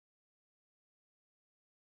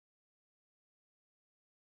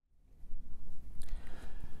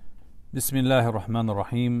بسم الله الرحمن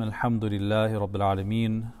الرحيم الحمد لله رب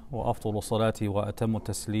العالمين وأفضل الصلاة وأتم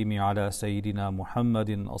التسليم على سيدنا محمد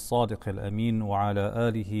الصادق الأمين وعلى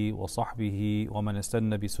آله وصحبه ومن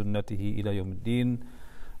استنى بسنته إلى يوم الدين.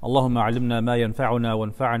 اللهم علمنا ما ينفعنا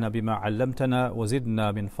وانفعنا بما علمتنا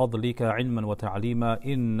وزدنا من فضلك علما وتعليما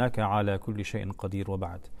إنك على كل شيء قدير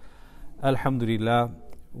وبعد. Alhamdulillah,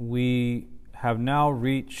 we have now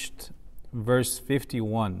reached verse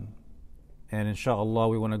 51. And inshallah,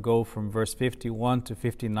 we want to go from verse 51 to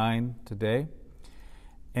 59 today.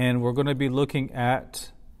 And we're going to be looking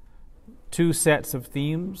at two sets of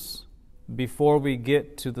themes before we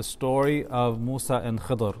get to the story of Musa and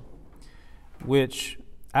Khidr, which,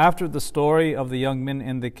 after the story of the young men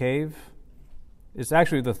in the cave, is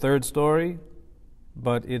actually the third story,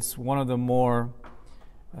 but it's one of the more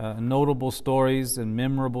notable stories and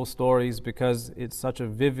memorable stories because it's such a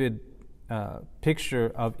vivid picture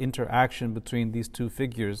of interaction between these two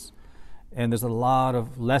figures, and there's a lot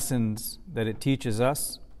of lessons that it teaches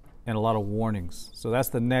us and a lot of warnings. So that's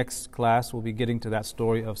the next class. We'll be getting to that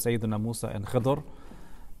story of Sayyidina Musa and Khidr,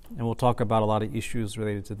 and we'll talk about a lot of issues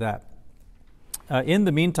related to that. In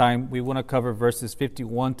the meantime, we want to cover verses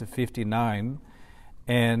 51 to 59,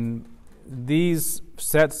 and these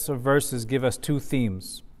sets of verses give us two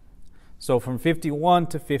themes. So from 51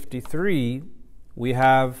 to 53, we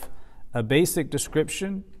have a basic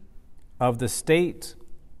description of the state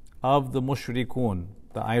of the mushrikun,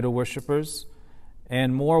 the idol worshippers,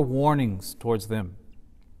 and more warnings towards them.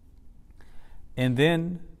 And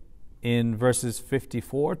then in verses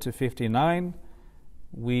 54 to 59,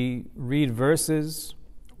 we read verses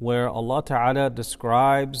where Allah Ta'ala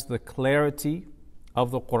describes the clarity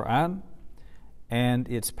of the Quran and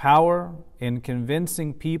its power in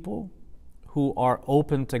convincing people who are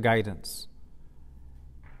open to guidance.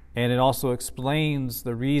 And it also explains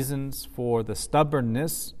the reasons for the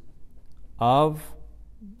stubbornness of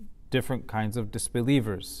different kinds of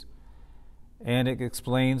disbelievers. And it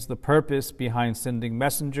explains the purpose behind sending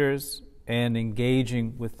messengers and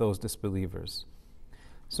engaging with those disbelievers.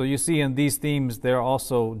 So you see in these themes, there are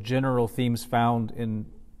also general themes found in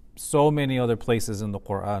so many other places in the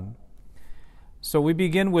Quran. So we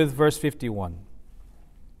begin with verse 51.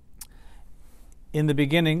 In the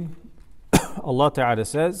beginning, Allah Ta'ala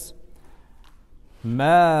says,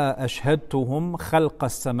 ما أشهدتهم خلق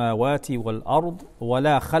السماوات والأرض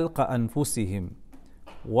ولا خلق أنفسهم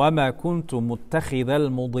وما كنت متخذ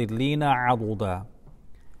المضلين عضدا.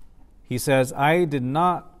 He says, I did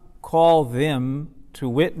not call them to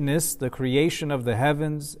witness the creation of the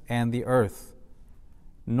heavens and the earth,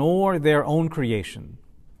 nor their own creation,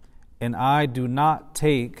 and I do not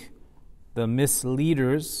take the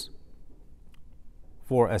misleaders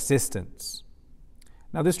for assistance.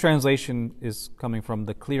 Now, this translation is coming from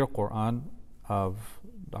the Clear Quran of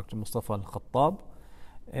Dr. Mustafa Al-Khattab,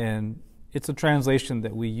 and it's a translation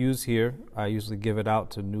that we use here. I usually give it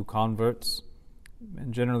out to new converts,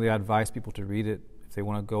 and generally I advise people to read it if they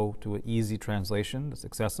want to go to an easy translation that's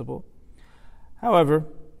accessible. However,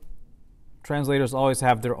 translators always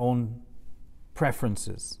have their own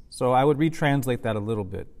preferences, so I would retranslate that a little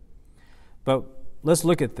bit. But let's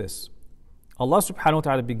look at this. Allah subhanahu wa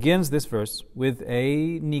ta'ala begins this verse with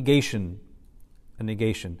a negation.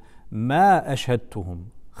 ما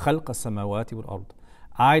أشهدتهم خلق السماوات والأرض.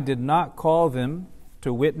 I did not call them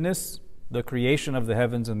to witness the creation of the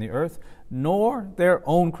heavens and the earth, nor their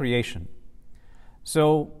own creation.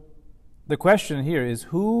 So the question here is,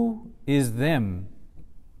 who is them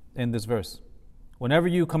in this verse? Whenever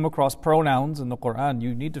you come across pronouns in the Quran,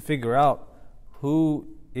 you need to figure out who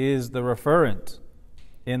is the referent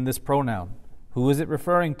in this pronoun. Who is it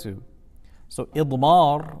referring to? So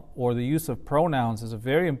idmar, or the use of pronouns, is a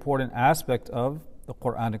very important aspect of the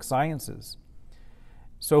Quranic sciences.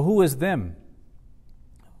 So who is them?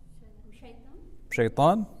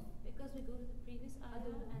 Shaitan? Because we go to the previous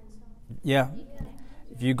ayat. Yeah.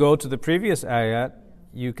 If you go to the previous ayat,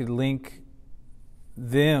 you could link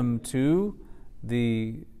them to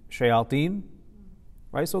the shayateen,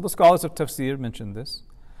 right? So the scholars of tafsir mention this.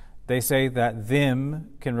 They say that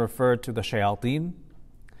them can refer to the shayateen,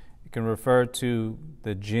 it can refer to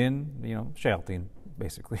the jinn, shayateen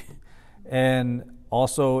basically. And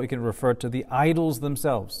also it can refer to the idols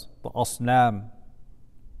themselves, the asnam,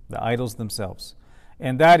 the idols themselves.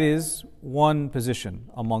 And that is one position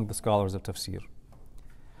among the scholars of tafsir.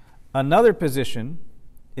 Another position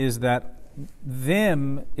is that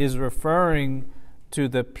them is referring to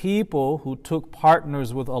the people who took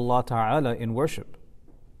partners with Allah Ta'ala in worship.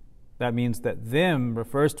 That means that them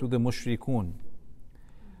refers to the mushrikun.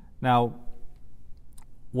 Now,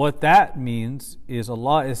 what that means is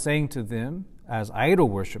Allah is saying to them, as idol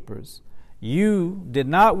worshippers, you did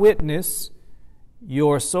not witness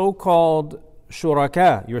your so-called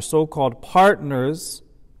shuraka, your so-called partners,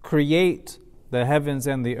 create the heavens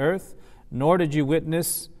and the earth, nor did you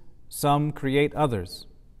witness some create others.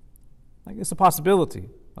 Like, it's a possibility.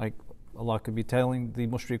 Like, Allah could be telling the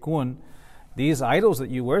mushrikun, these idols that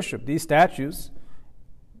you worship, these statues,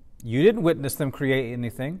 you didn't witness them create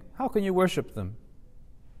anything. How can you worship them?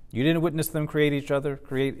 You didn't witness them create each other,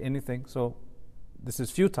 create anything. So this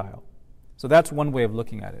is futile. So that's one way of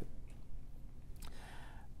looking at it.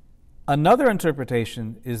 Another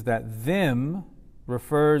interpretation is that them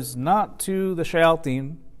refers not to the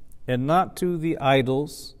shayateen and not to the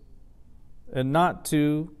idols and not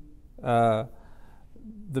to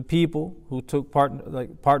the people who took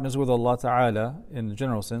partners with Allah Ta'ala in the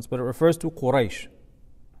general sense, but it refers to Quraysh.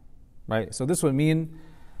 Right? So this would mean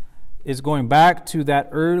is going back to that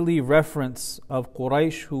early reference of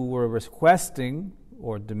Quraysh who were requesting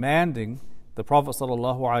or demanding the Prophet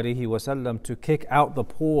ﷺ to kick out the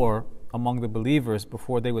poor among the believers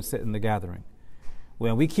before they would sit in the gathering.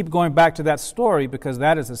 Well, we keep going back to that story because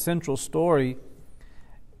that is a central story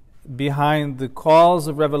behind the cause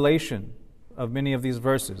of revelation of many of these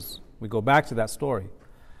verses. We go back to that story.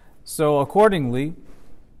 So accordingly,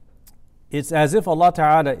 it's as if Allah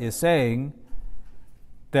Ta'ala is saying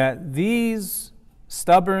that these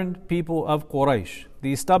stubborn people of Quraysh,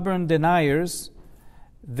 these stubborn deniers,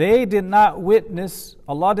 they did not witness,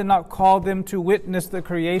 Allah did not call them to witness the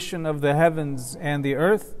creation of the heavens and the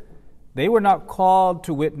earth. They were not called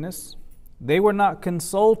to witness. They were not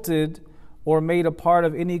consulted or made a part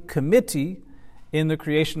of any committee in the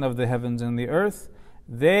creation of the heavens and the earth.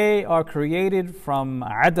 They are created from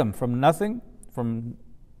Adam, from nothing, from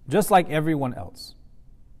just like everyone else.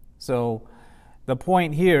 So the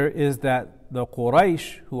point here is that the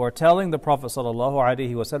Quraysh who are telling the Prophet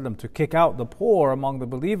ﷺ to kick out the poor among the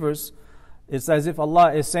believers, it's as if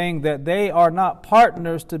Allah is saying that they are not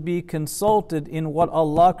partners to be consulted in what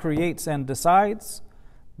Allah creates and decides.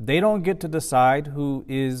 They don't get to decide who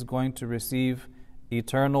is going to receive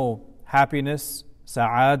eternal happiness,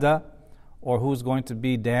 sa'ada, or who's going to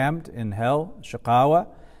be damned in hell, shaqawa.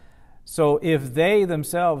 So if they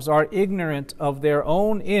themselves are ignorant of their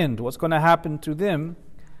own end, what's going to happen to them,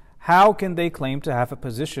 how can they claim to have a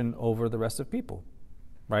position over the rest of people?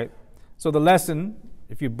 Right? So the lesson,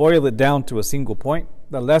 if you boil it down to a single point,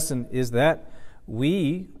 the lesson is that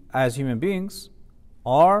we as human beings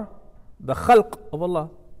are the khalq of Allah.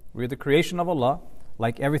 We're the creation of Allah,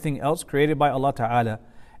 like everything else created by Allah Ta'ala.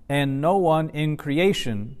 And no one in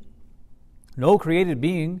creation, no created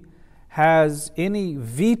being, has any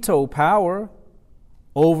veto power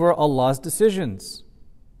over Allah's decisions.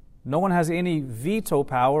 No one has any veto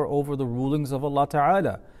power over the rulings of Allah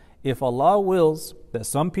Ta'ala. If Allah wills that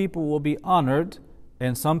some people will be honored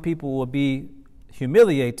and some people will be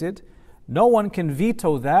humiliated, no one can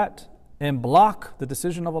veto that and block the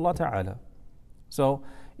decision of Allah Ta'ala. So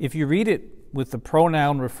if you read it with the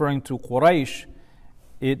pronoun referring to Quraysh,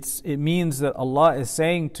 it means that Allah is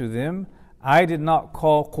saying to them, I did not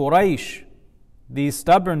call Quraysh, these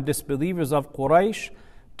stubborn disbelievers of Quraysh,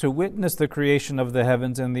 to witness the creation of the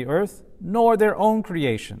heavens and the earth, nor their own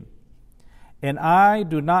creation. And I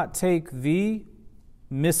do not take the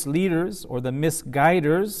misleaders or the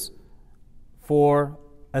misguiders for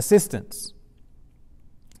assistance.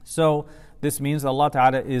 So this means Allah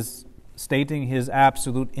Ta'ala is stating His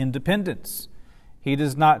absolute independence. He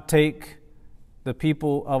does not take the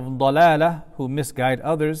people of dalalah who misguide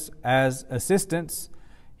others as assistants.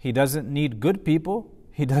 He doesn't need good people.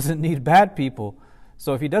 He doesn't need bad people.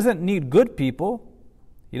 So if He doesn't need good people,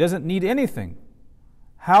 He doesn't need anything.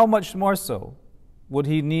 How much more so would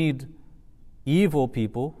He need evil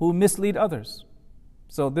people who mislead others?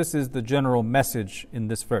 So this is the general message in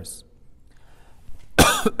this verse.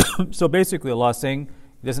 So basically Allah is saying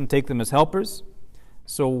He doesn't take them as helpers.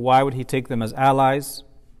 So why would He take them as allies?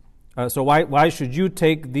 So why should you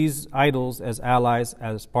take these idols as allies,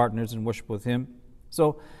 as partners in worship with Him?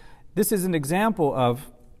 So this is an example of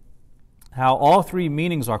how all three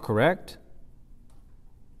meanings are correct.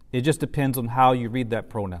 It just depends on how you read that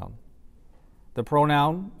pronoun. The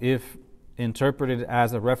pronoun, if interpreted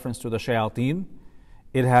as a reference to the shayateen,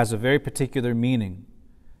 it has a very particular meaning.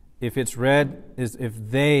 If it's read, if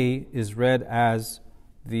they is read as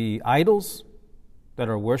the idols that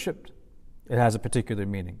are worshipped, it has a particular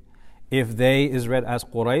meaning. If they is read as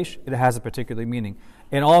Quraysh, it has a particular meaning.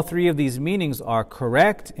 And all three of these meanings are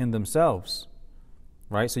correct in themselves.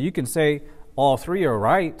 Right? So you can say all three are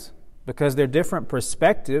right because they're different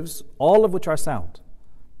perspectives, all of which are sound.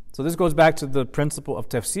 So this goes back to the principle of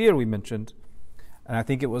tafsir we mentioned. and I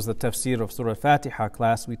think it was the tafsir of Surah Fatiha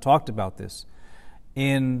class, we talked about this.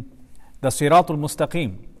 In the Siratul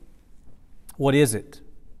Mustaqim, what is it?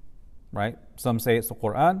 Right? Some say it's the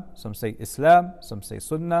Quran, some say Islam, some say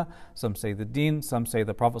Sunnah, some say the Deen, some say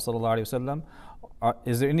the Prophet ﷺ.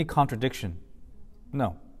 Is there any contradiction?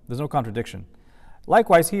 No, there's no contradiction.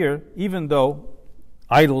 Likewise here, even though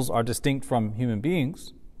idols are distinct from human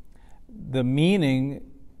beings, the meaning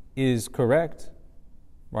is correct,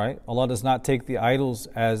 right? Allah does not take the idols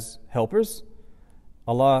as helpers.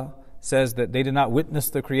 Allah says that they did not witness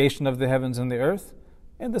the creation of the heavens and the earth,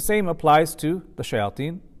 and the same applies to the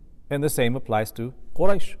shayateen, and the same applies to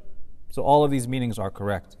Quraysh. So all of these meanings are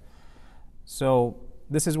correct. So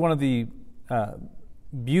this is one of the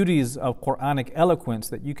beauties of Quranic eloquence,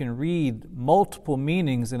 that you can read multiple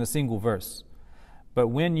meanings in a single verse. But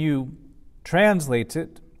when you translate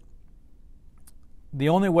it, the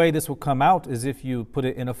only way this will come out is if you put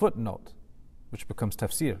it in a footnote, which becomes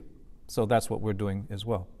tafsir. So that's what we're doing as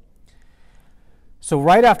well. So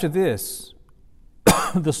right after this,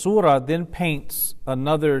 the surah then paints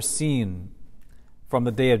another scene from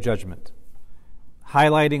the Day of Judgment,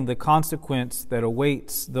 highlighting the consequence that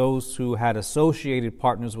awaits those who had associated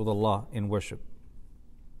partners with Allah in worship.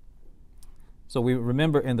 So we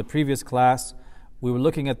remember in the previous class, we were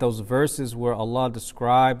looking at those verses where Allah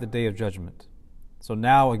described the Day of Judgment. So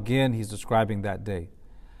now again, He's describing that day.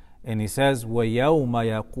 And He says, وَيَوْمَ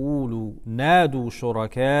يَقُولُ نَادُوا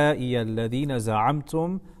شُرَكَائِيَ الَّذِينَ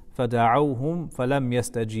زَعَمْتُمْ فَدَعَوْهُمْ فَلَمْ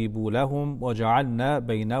يَسْتَجِيبُوا لَهُمْ وَجَعَلْنَا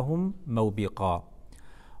بَيْنَهُمْ مَوْبِقًا.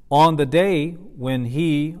 On the day when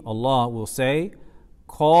He, Allah, will say,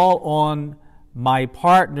 call on my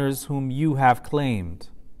partners whom you have claimed.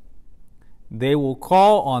 They will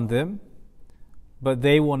call on them, but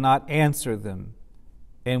they will not answer them,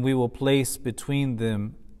 and we will place between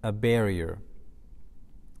them a barrier.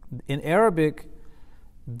 In Arabic,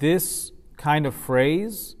 this kind of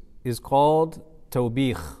phrase is called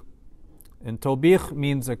tawbih. And tawbih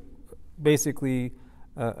means basically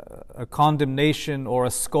a condemnation or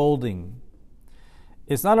a scolding.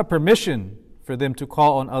 It's not a permission for them to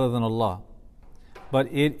call on other than Allah,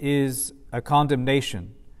 but it is a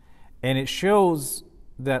condemnation. And it shows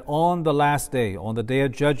that on the last day, on the Day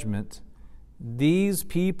of Judgment, these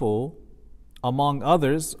people, among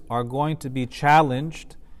others, are going to be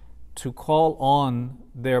challenged to call on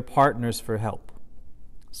their partners for help.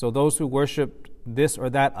 So those who worship this or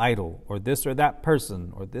that idol, or this or that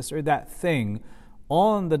person, or this or that thing,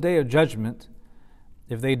 on the Day of Judgment,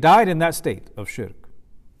 if they died in that state of shirk,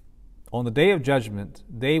 on the Day of Judgment,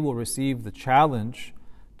 they will receive the challenge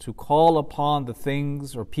to call upon the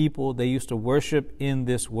things or people they used to worship in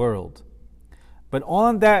this world. But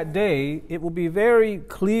on that day, it will be very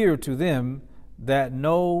clear to them that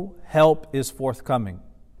no help is forthcoming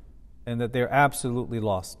and that they're absolutely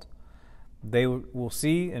lost. They will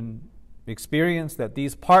see and experience that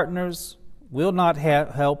these partners will not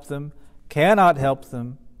help them, cannot help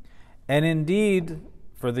them, and indeed,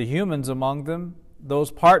 for the humans among them, those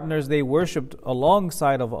partners they worshipped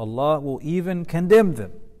alongside of Allah will even condemn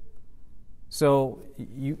them. So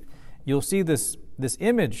you'll see this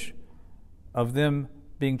image of them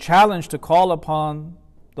being challenged to call upon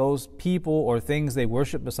those people or things they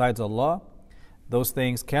worship besides Allah. Those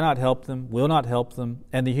things cannot help them, will not help them,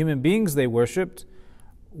 and the human beings they worshipped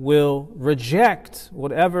will reject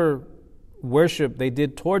whatever worship they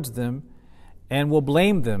did towards them and will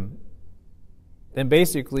blame them. And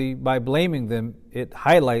basically, by blaming them, it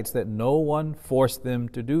highlights that no one forced them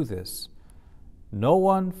to do this. No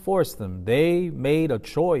one forced them. They made a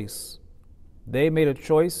choice. They made a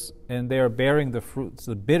choice, and they are bearing the fruits,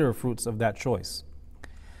 the bitter fruits of that choice.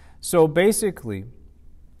 So basically,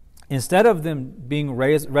 instead of them being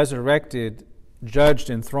resurrected, judged,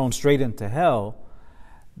 and thrown straight into hell,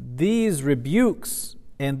 these rebukes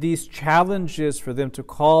and these challenges for them to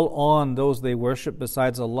call on those they worship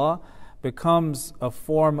besides Allah becomes a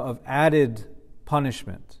form of added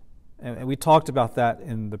punishment. And we talked about that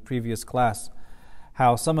in the previous class,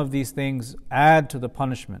 how some of these things add to the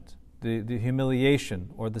punishment, the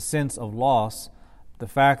humiliation or the sense of loss, the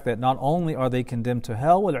fact that not only are they condemned to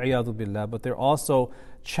hell, wal-'iyadhu billah, but they're also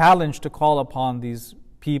challenged to call upon these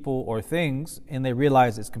people or things, and they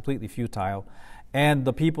realize it's completely futile, and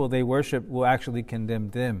the people they worship will actually condemn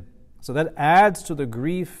them. So that adds to the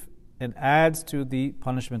grief and adds to the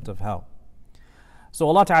punishment of hell. So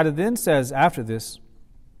Allah Ta'ala then says after this,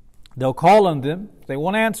 they'll call on them, they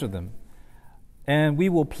won't answer them, and we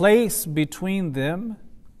will place between them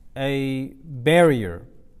a barrier.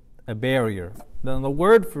 Now the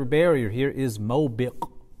word for barrier here is mawbiq,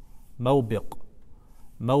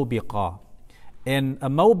 mawbiqa. And a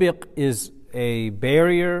mawbiq is a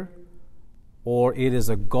barrier or it is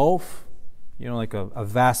a gulf, like a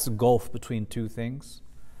vast gulf between two things,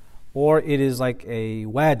 or it is like a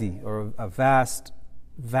wadi or a vast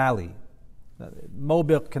valley.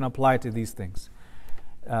 Mawbiq can apply to these things.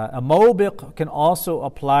 A mawbiq can also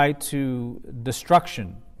apply to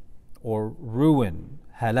destruction or ruin,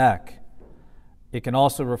 halak. It can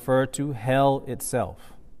also refer to hell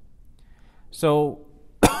itself. So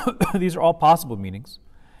these are all possible meanings.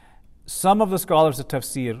 Some of the scholars of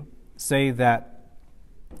tafsir say that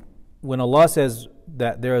when Allah says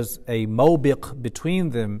that there's a mawbiq between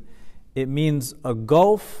them, it means a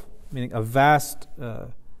gulf, meaning a vast,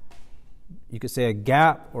 you could say a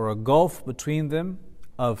gap or a gulf between them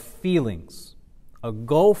of feelings, a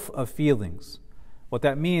gulf of feelings. What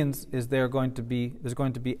that means is there's going to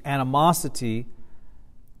be animosity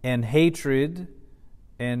and hatred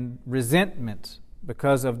and resentment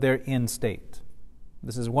because of their end state.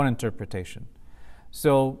 This is one interpretation.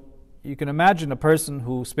 So you can imagine a person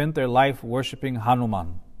who spent their life worshiping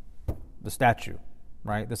Hanuman, the statue,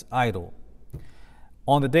 right? This idol.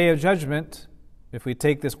 On the Day of Judgment, if we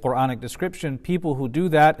take this Quranic description, people who do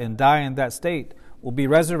that and die in that state will be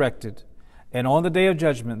resurrected. And on the Day of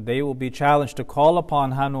Judgment, they will be challenged to call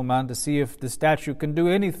upon Hanuman to see if the statue can do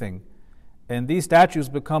anything. And these statues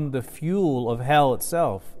become the fuel of hell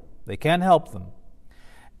itself. They can't help them.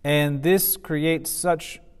 And this creates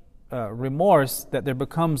such remorse that there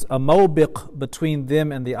becomes a mawbiq between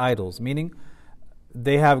them and the idols, meaning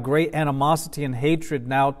they have great animosity and hatred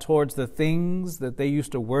now towards the things that they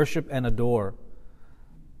used to worship and adore.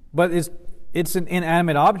 But it's an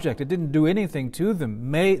inanimate object. It didn't do anything to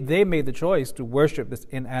them. They made the choice to worship this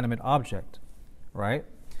inanimate object, right?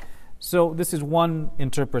 So this is one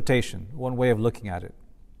interpretation, one way of looking at it.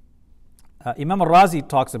 Imam al-Razi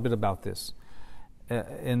talks a bit about this.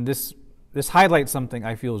 And this highlights something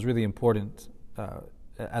I feel is really important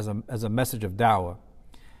as a message of da'wah.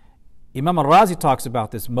 Imam al-Razi talks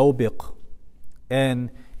about this mawbiq, and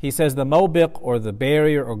he says the mawbiq or the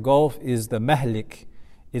barrier or gulf is the mahlik.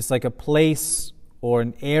 It's like a place or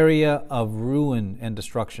an area of ruin and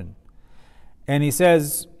destruction. And he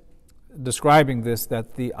says, describing this,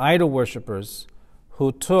 that the idol worshippers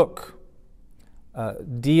who took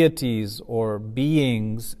deities or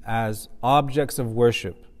beings as objects of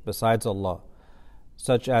worship besides Allah,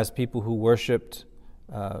 such as people who worshipped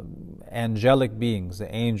angelic beings,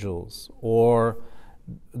 the angels, or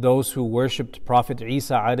those who worshipped Prophet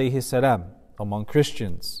Isa alayhi salam among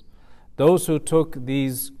Christians. Those who took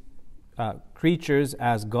these creatures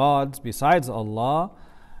as gods besides Allah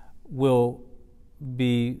will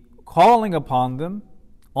be calling upon them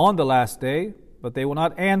on the last day, but they will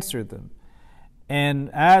not answer them. And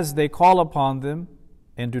as they call upon them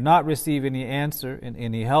and do not receive any answer and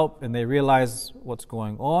any help, and they realize what's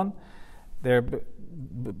going on, there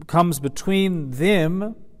comes between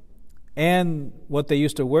them and what they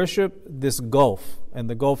used to worship this gulf. And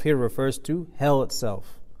the gulf here refers to hell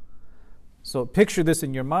itself. So picture this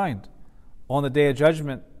in your mind. On the Day of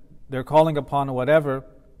Judgment, they're calling upon whatever,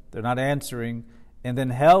 they're not answering, and then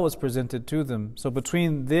hell was presented to them. So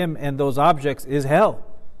between them and those objects is hell.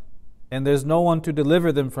 And there's no one to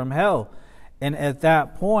deliver them from hell. And at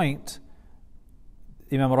that point,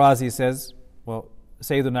 Imam Razi says, well,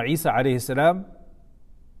 Sayyidina Isa alayhi salam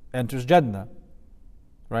enters Jannah,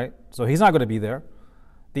 right? So he's not going to be there.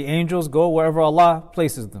 The angels go wherever Allah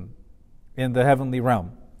places them in the heavenly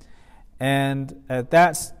realm. And at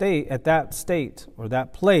that state or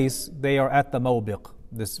that place, they are at the mawbiq,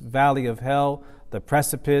 this valley of hell, the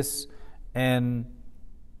precipice, and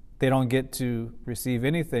they don't get to receive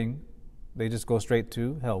anything. They just go straight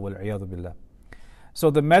to hell. Wal-'iyadhu billah.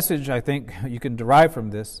 So the message I think you can derive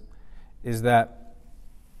from this is that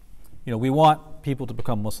we want people to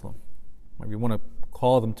become Muslim. We want to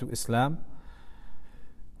call them to Islam.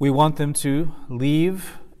 We want them to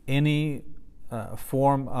leave any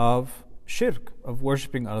form of shirk, of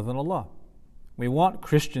worshipping other than Allah. We want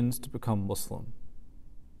Christians to become Muslim,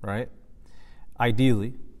 right?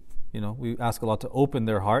 Ideally, we ask Allah to open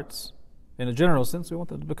their hearts. In a general sense, we want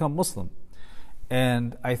them to become Muslim.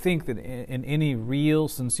 And I think that in any real,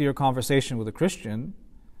 sincere conversation with a Christian,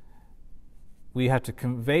 we have to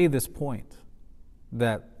convey this point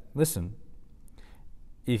that, listen,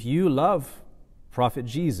 if you love Prophet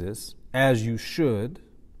Jesus, as you should,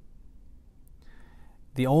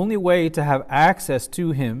 the only way to have access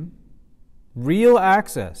to him, real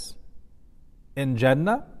access, in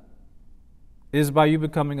Jannah, is by you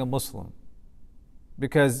becoming a Muslim.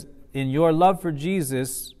 Because in your love for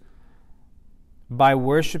Jesus, by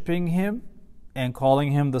worshiping him and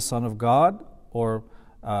calling him the Son of God, or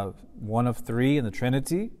one of three in the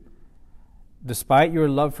Trinity, despite your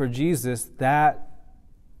love for Jesus, that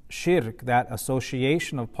shirk, that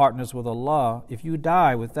association of partners with Allah, if you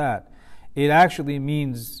die with that, it actually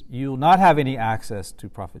means you will not have any access to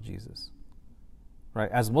Prophet Jesus. Right?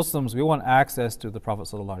 As Muslims, we want access to the Prophet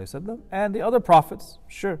ﷺ and the other prophets,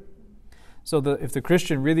 sure. So if the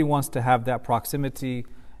Christian really wants to have that proximity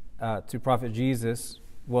to Prophet Jesus,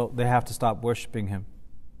 well, they have to stop worshiping him.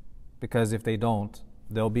 Because if they don't,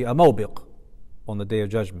 there'll be a mawbiq on the Day of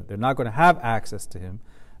Judgment. They're not going to have access to him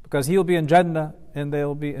because he'll be in Jannah and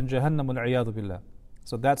they'll be in Jahannam wal-'iyadhu billah.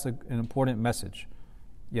 So that's an important message.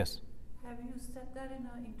 Yes? Have you said that in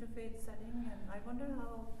an interfaith setting? And I wonder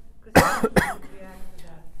how Christianity would react to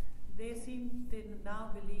that. They now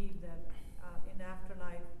believe that in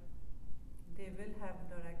afterlife they will have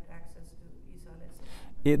direct access to Isa alayhi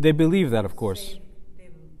salam. They believe that, of course.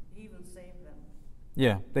 He will save them.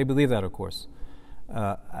 Yeah, they believe that, of course.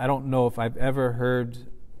 I don't know if I've ever heard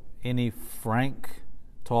any frank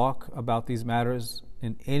talk about these matters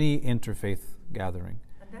in any interfaith gathering.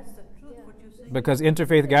 And that's the truth, what you say. Because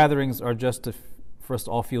interfaith gatherings are just to first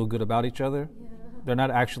all feel good about each other. They're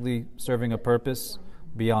not actually serving a purpose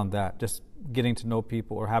beyond that. Just getting to know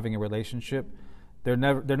people or having a relationship. They're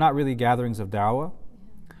not really gatherings of da'wah.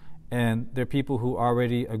 And they're people who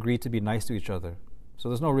already agree to be nice to each other. So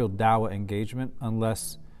there's no real da'wah engagement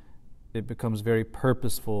unless it becomes very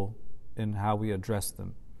purposeful in how we address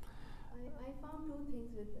them. I found two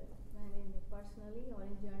things with when personally or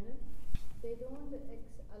in general. They don't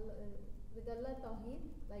with Allah Tawheed,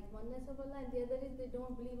 like oneness of Allah, and the other is they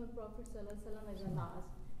don't believe in Prophet Sallallahu Alaihi Wasallam as a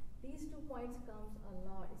last. These 2 points comes a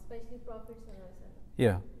lot, especially Prophet Sallallahu Alaihi Wasallam.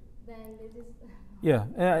 Yeah. Then they just Yeah,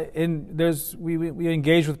 and we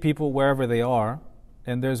engage with people wherever they are,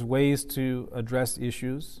 and there's ways to address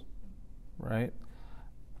issues, right?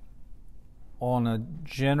 As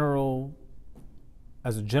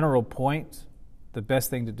a general point, the best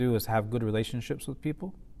thing to do is have good relationships with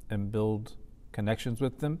people and build connections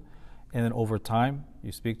with them, and then over time,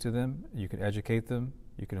 you speak to them, you can educate them,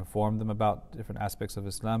 you can inform them about different aspects of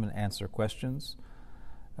Islam and answer questions.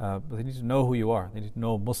 But they need to know who you are. They need to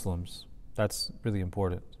know Muslims. That's really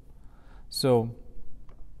important. So,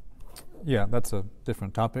 yeah, that's a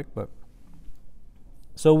different topic. But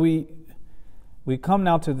so we come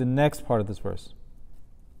now to the next part of this verse,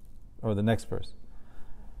 or the next verse.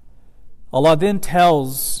 Allah then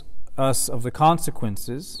tells us of the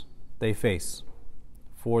consequences they face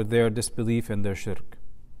for their disbelief and their shirk.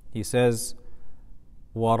 He says,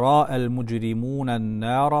 وَرَاءَ الْمُجْرِمُونَ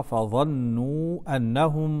النَّارَ فَظَنُّوا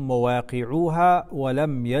أَنَّهُمْ مَوَاقِعُوهَا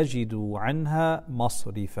وَلَمْ يَجِدُوا عَنْهَا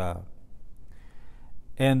مَصْرِفًا.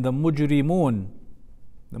 And the mujrimun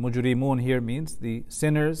here means the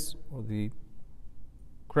sinners or the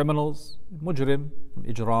criminals, mujrim,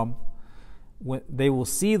 ijram, they will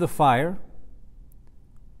see the fire,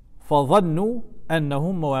 فَظَنُّوا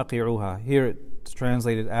أَنَّهُمْ مَوَاقِعُوهَا. Here it's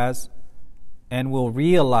translated as, and will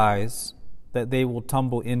realize that they will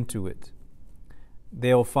tumble into it.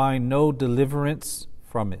 They'll find no deliverance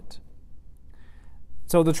from it.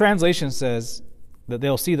 So the translation says that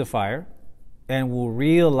they'll see the fire and will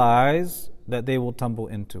realize that they will tumble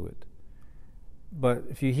into it. But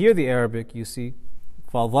if you hear the Arabic, you see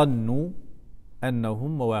فَظَنُّوا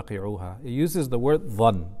أَنَّهُمْ مَوَاقِعُوهَا. It uses the word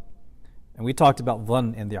dhann. And we talked about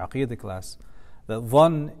dhann in the Aqeedah class. That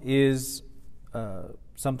dhann is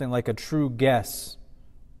something like a true guess,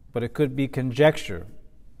 but it could be conjecture,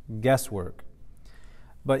 guesswork.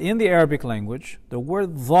 But in the Arabic language, the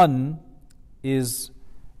word dhann is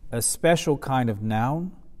a special kind of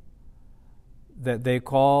noun that they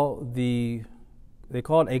call it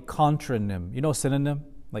a contronym. You know synonym?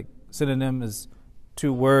 Like synonym is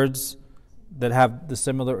 2 words that have the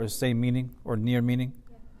similar or same meaning or near meaning.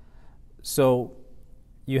 yeah. So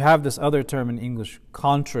you have this other term in English,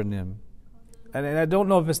 contronym. And I don't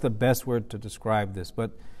know if it's the best word to describe this,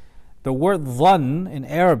 but the word dhann in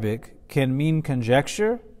Arabic can mean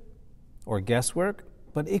conjecture or guesswork,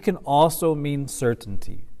 but it can also mean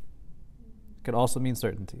certainty. It can also mean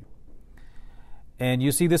certainty. And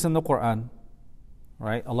you see this in the Quran,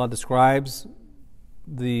 right? Allah describes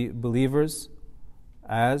the believers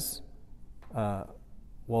as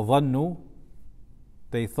وَظَنُّوا,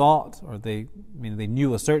 they thought, or they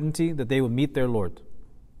knew a certainty that they would meet their Lord.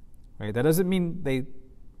 Right? That doesn't mean they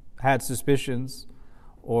had suspicions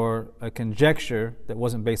or a conjecture that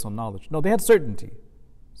wasn't based on knowledge. No, they had certainty.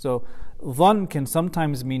 So dhann can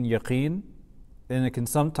sometimes mean yaqeen, and it can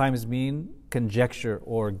sometimes mean conjecture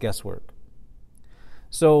or guesswork.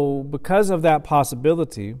 So because of that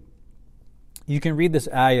possibility, you can read this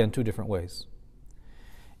ayah in 2 different ways.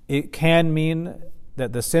 It can mean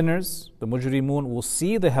that the sinners, the mujrimun, will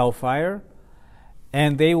see the hellfire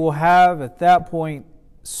And they will have at that point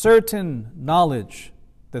certain knowledge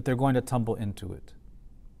that they're going to tumble into it.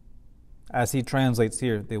 As he translates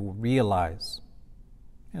here, they will realize.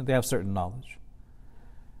 They have certain knowledge.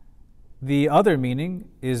 The other meaning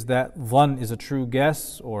is that dhann is a true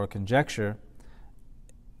guess or a conjecture.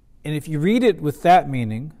 And if you read it with that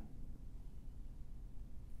meaning,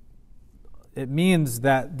 it means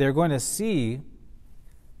that they're going to see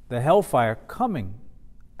the hellfire coming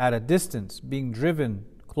at a distance, being driven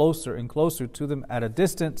closer and closer to them at a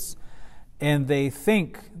distance, and they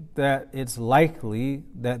think that it's likely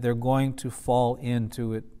that they're going to fall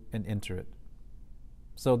into it and enter it.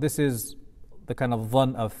 So this is the kind of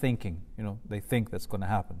dhann of thinking, they think that's going to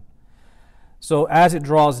happen. So as it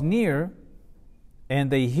draws near and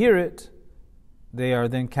they hear it, they are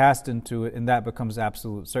then cast into it, and that becomes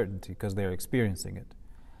absolute certainty because they're experiencing it.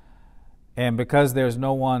 And because there's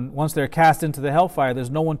no one, once they're cast into the hellfire, there's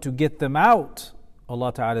no one to get them out.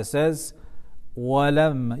 Allah Ta'ala says,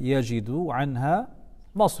 وَلَمْ يَجِدُوا عَنْهَا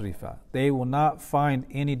مَصْرِفًا. They will not find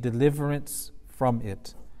any deliverance from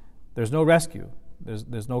it. There's no rescue.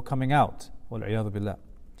 There's no coming out. وَالْعِيَاذُ بِاللَّهِ.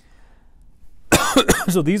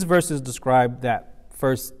 So these verses describe that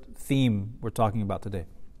first theme we're talking about today.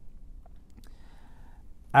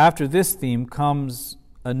 After this theme comes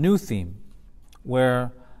a new theme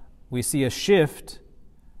where we see a shift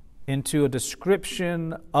into a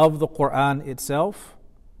description of the Quran itself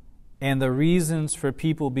and the reasons for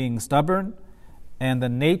people being stubborn and the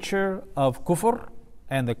nature of kufr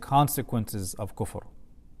and the consequences of kufr.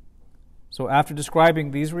 So after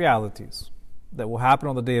describing these realities that will happen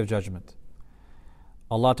on the Day of Judgment,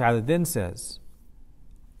 Allah Ta'ala then says,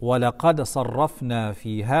 وَلَقَدْ صَرَّفْنَا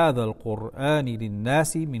فِي هَذَا الْقُرْآنِ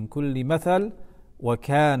لِلنَّاسِ مِنْ كُلِّ مَثَلٍ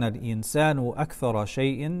وَكَانَ الْإِنسَانُ أَكْثَرَ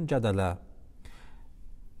شَيْءٍ جَدَلًا.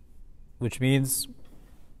 Which means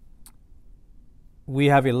we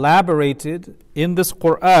have elaborated in this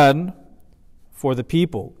Quran for the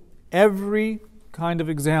people every kind of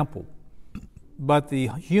example. But the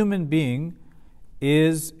human being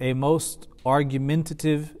is a most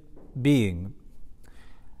argumentative being.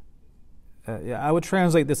 I would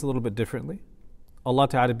translate this a little bit differently. Allah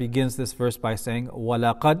Ta'ala begins this verse by saying,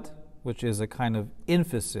 وَلَقَدْ, which is a kind of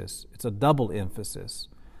emphasis. It's a double emphasis.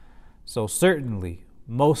 So certainly,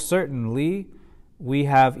 most certainly, we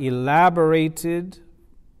have elaborated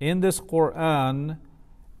in this Quran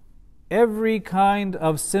every kind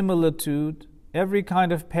of similitude, every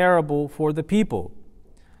kind of parable for the people.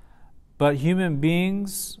 But human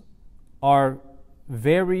beings are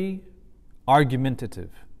very argumentative.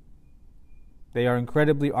 They are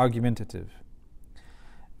incredibly argumentative.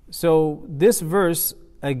 So this verse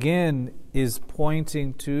again is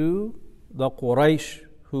pointing to the Quraysh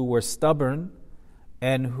who were stubborn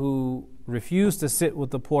and who refused to sit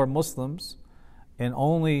with the poor Muslims and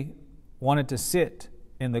only wanted to sit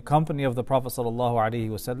in the company of the Prophet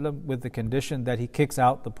ﷺ with the condition that he kicks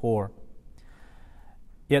out the poor.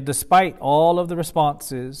 Yet despite all of the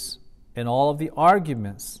responses and all of the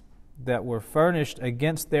arguments that were furnished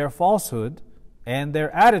against their falsehood and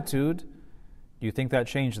their attitude, do you think that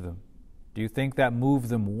changed them? Do you think that moved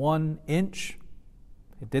them 1 inch?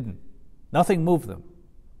 It didn't. Nothing moved them.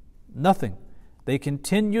 Nothing. They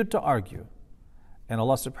continued to argue. And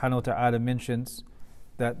Allah subhanahu wa ta'ala mentions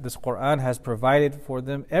that this Quran has provided for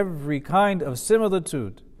them every kind of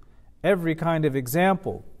similitude, every kind of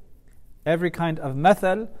example, every kind of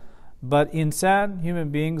mathal. But insan, human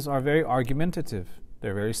beings, are very argumentative.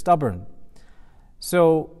 They're very stubborn.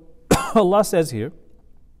 So Allah says here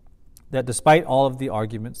that despite all of the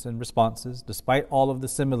arguments and responses, despite all of the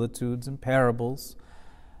similitudes and parables,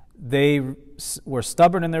 they were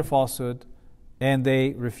stubborn in their falsehood and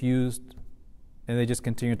they refused and they just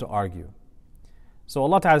continued to argue. So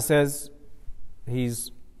Allah Ta'ala says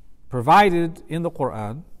He's provided in the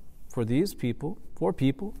Quran for these people,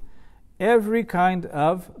 every kind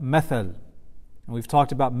of mathal. And we've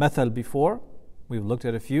talked about mathal before. We've looked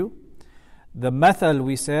at a few. The mathal,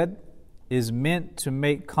 we said, is meant to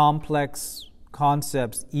make complex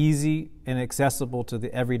concepts easy and accessible to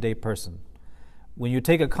the everyday person. When you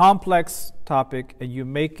take a complex topic and you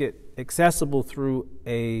make it accessible through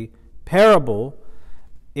a parable,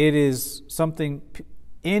 it is something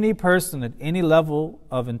any person at any level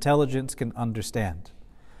of intelligence can understand.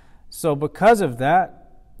 So because of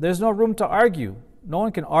that, there's no room to argue. No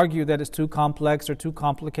one can argue that it's too complex or too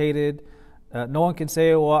complicated. No one can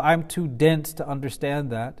say, well, I'm too dense to understand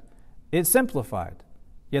that. It's simplified,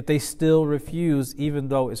 yet they still refuse even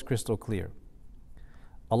though it's crystal clear.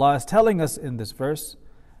 Allah is telling us in this verse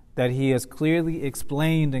that He has clearly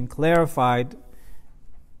explained and clarified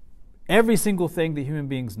Every single thing that human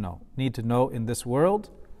beings need to know in this world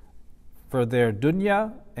for their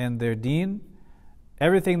dunya and their deen,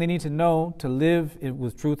 everything they need to know to live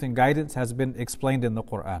with truth and guidance has been explained in the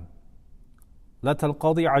Quran. La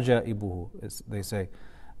talqadi ajaibuhu, as they say.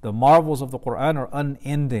 The marvels of the Quran are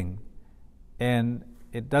unending, and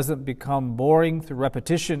it doesn't become boring through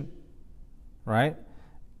repetition, right?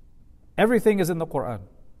 Everything is in the Quran.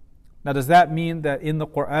 Now, does that mean that in the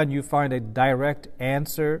Quran you find a direct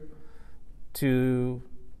answer to,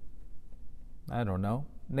 I don't know,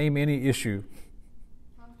 name any issue?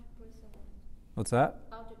 How to pray salat. What's that?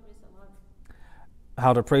 How to pray salat.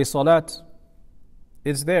 How to pray salat.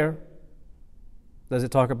 It's there. Does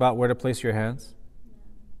it talk about where to place your hands?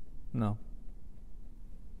 No.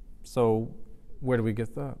 So, where do we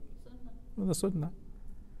get that? Well, the Sunnah.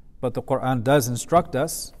 But the Quran does instruct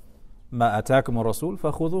us, مَا أَتَاكُمُ الرَّسُولُ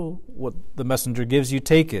فَخُذُوهُ. What the messenger gives you,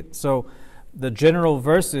 take it. So, the general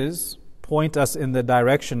verses point us in the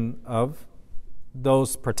direction of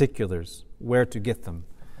those particulars, where to get them.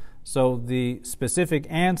 So, the specific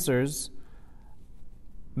answers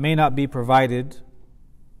may not be provided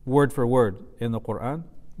word for word in the Quran,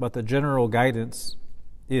 but the general guidance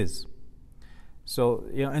is. So,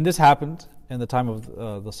 and this happened in the time of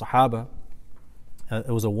the Sahaba. It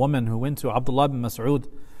was a woman who went to Abdullah bin Mas'ud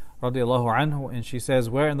radiallahu anhu, and she says,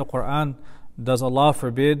 where in the Quran does Allah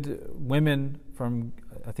forbid women from,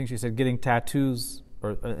 I think she said, getting tattoos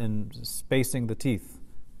or and spacing the teeth?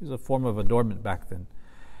 It was a form of adornment back then.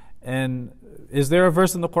 And is there a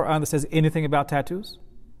verse in the Quran that says anything about tattoos?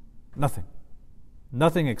 Nothing.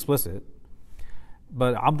 Nothing explicit.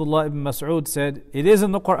 But Abdullah ibn Mas'ud said, it is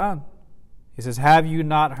in the Quran. He says, have you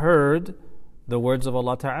not heard the words of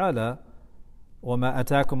Allah Ta'ala, وَمَا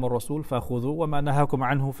أَتَاكُمُ الرَّسُولُ فَخُذُوا وَمَا نَهَاكُمْ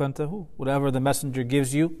عَنْهُ فَانْتَهُوا. Whatever the messenger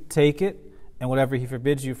gives you, take it, and whatever he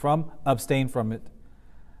forbids you from, abstain from it.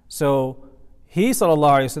 So, he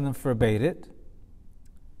sallallahu alayhi wa sallam forbade it,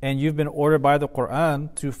 and you've been ordered by the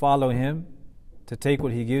Quran to follow him, to take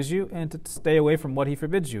what he gives you, and to stay away from what he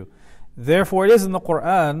forbids you. Therefore, it is in the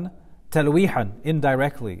Quran, talwihan,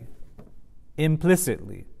 indirectly,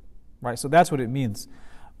 implicitly. Right? So that's what it means.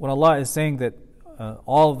 When Allah is saying that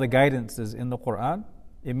all of the guidance is in the Quran,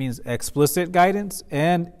 it means explicit guidance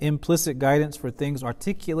and implicit guidance for things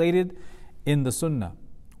articulated in the Sunnah,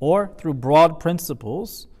 or through broad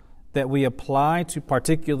principles that we apply to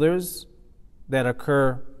particulars that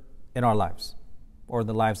occur in our lives or in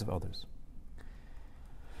the lives of others.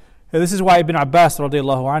 And this is why Ibn Abbas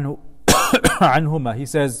radiallahu anhuma, he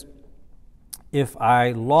says, if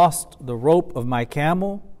I lost the rope of my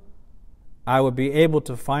camel, I would be able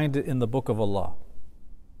to find it in the book of Allah.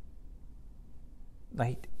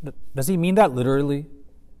 Does he mean that literally?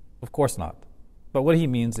 Of course not. But what he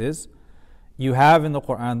means is, you have in the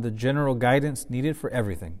Quran the general guidance needed for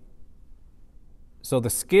everything. So the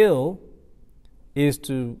skill is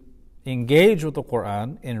to engage with the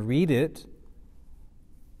Quran and read it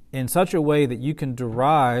in such a way that you can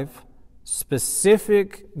derive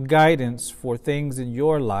specific guidance for things in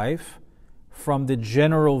your life from the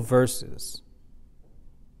general verses.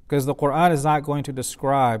 Because the Quran is not going to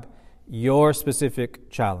describe your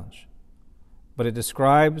specific challenge, but it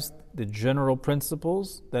describes the general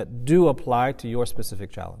principles that do apply to your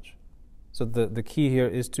specific challenge. So the key here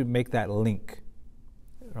is to make that link,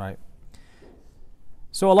 right?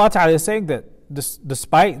 So Allah Ta'ala is saying that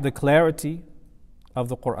despite the clarity of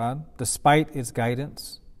the Quran, despite its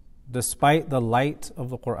guidance, despite the light of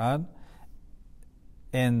the Quran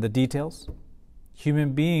and the details,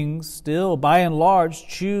 human beings still, by and large,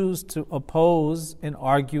 choose to oppose and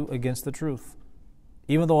argue against the truth.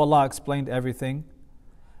 Even though Allah explained everything,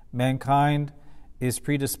 mankind is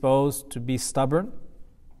predisposed to be stubborn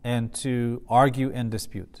and to argue and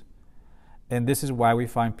dispute. And this is why we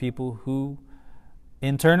find people who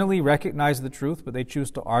internally recognize the truth, but they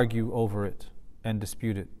choose to argue over it and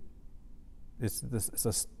dispute it. It's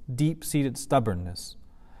a deep-seated stubbornness,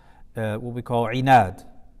 what we call inad,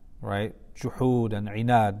 right? Juhud and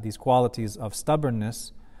inad, these qualities of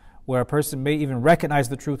stubbornness, where a person may even recognize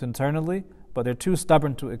the truth internally, but they're too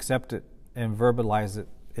stubborn to accept it and verbalize it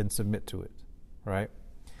and submit to it, right?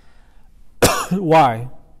 Why?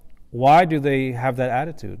 Why do they have that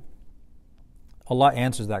attitude? Allah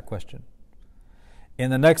answers that question. In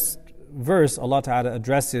the next verse, Allah Ta'ala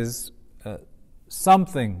addresses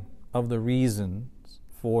something of the reasons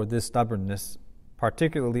for this stubbornness,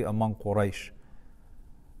 particularly among Quraysh.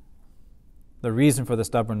 The reason for the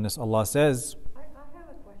stubbornness, Allah says... I have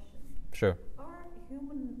a question. Sure. Are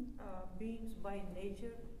human beings by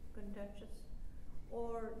nature contentious?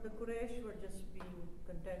 Or the Quraysh were just being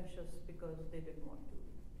contentious because they didn't want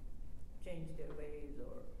to change their ways,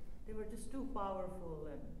 or they were just too powerful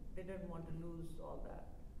and they didn't want to lose all that.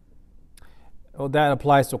 Well, that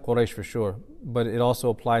applies to Quraysh for sure, but it also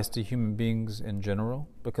applies to human beings in general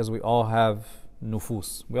because we all have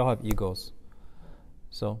nufus, we all have egos.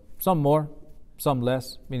 So some more, some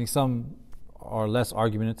less, meaning some are less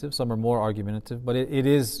argumentative, some are more argumentative, but it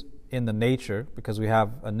is in the nature because we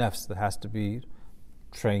have a nafs that has to be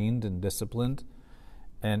trained and disciplined.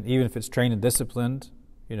 And even if it's trained and disciplined,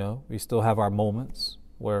 we still have our moments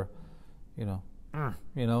where,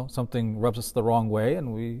 something rubs us the wrong way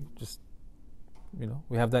and we just,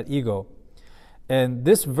 we have that ego. And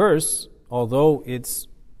this verse, although it's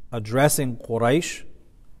addressing Quraysh,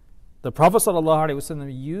 the Prophet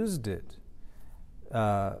ﷺ used it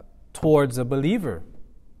towards a believer.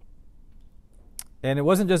 And it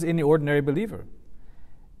wasn't just any ordinary believer.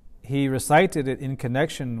 He recited it in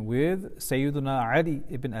connection with Sayyiduna Ali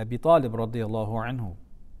ibn Abi Talib radiyallahu anhu.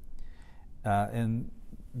 And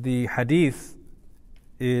the hadith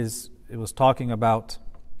it was talking about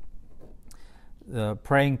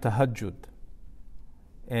praying tahajjud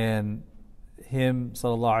and him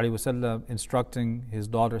sallallahu alaihi wasallam instructing his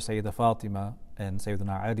daughter Sayyidah Fatima and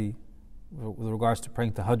Sayyiduna Ali with regards to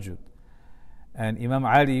praying tahajjud. And Imam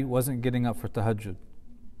Ali wasn't getting up for tahajjud.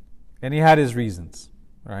 And he had his reasons,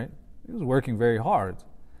 right? He was working very hard.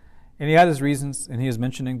 And he had his reasons and he was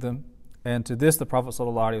mentioning them. And to this, the Prophet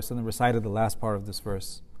ﷺ recited the last part of this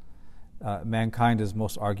verse. Mankind is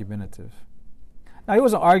most argumentative. Now, he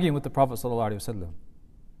wasn't arguing with the Prophet ﷺ,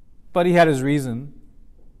 but he had his reason.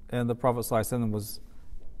 And the Prophet ﷺ was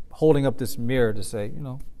holding up this mirror to say,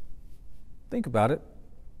 think about it.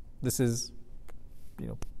 This is,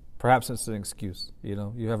 perhaps it's an excuse.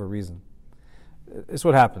 You have a reason. It's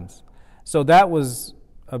what happens. So that was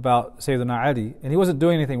about Sayyidina Ali, and he wasn't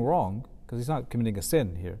doing anything wrong because he's not committing a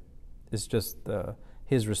sin here. It's just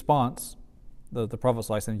his response. The Prophet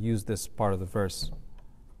ﷺ used this part of the verse.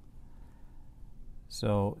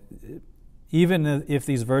 So even if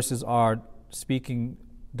these verses are speaking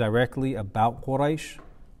directly about Quraysh,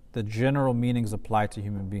 the general meanings apply to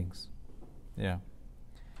human beings. Yeah.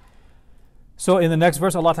 So in the next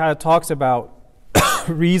verse, Allah Ta'ala talks about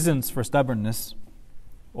reasons for stubbornness,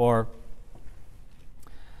 or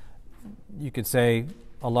you could say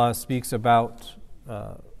Allah speaks about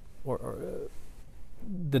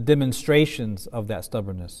the demonstrations of that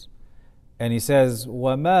stubbornness. And He says,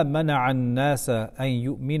 وَمَا مَنَعَ النَّاسَ أَن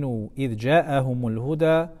يُؤْمِنُوا إِذْ جَاءَهُمُ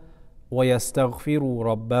الْهُدَى وَيَسْتَغْفِرُوا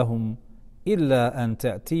رَبَّهُمْ إِلَّا أَن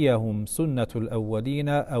تَأْتِيَهُمْ سُنَّةُ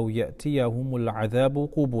الْأَوَّلِينَ أَوْ يَأْتِيَهُمُ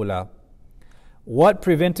الْعَذَابُ قُبُلًا. What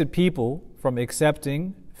prevented people from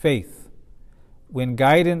accepting faith when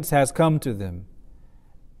guidance has come to them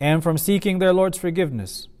and from seeking their Lord's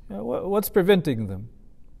forgiveness? What's preventing them?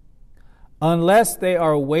 Unless they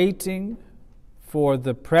are waiting for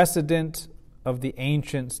the precedent of the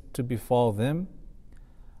ancients to befall them,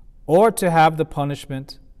 or to have the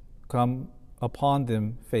punishment come upon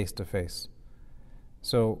them face to face.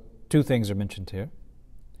 So, two things are mentioned here.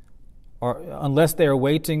 Or unless they are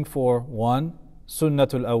waiting for one,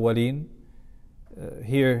 Sunnatul Awwaleen.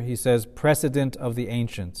 Here he says precedent of the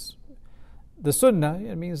ancients. The Sunnah,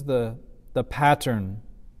 it means the pattern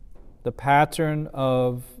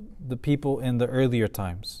of the people in the earlier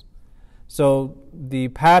times. So the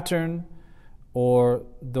pattern or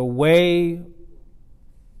the way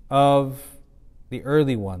of the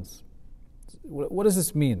early ones. What does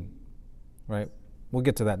this mean? Right? We'll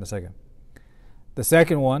get to that in a second. The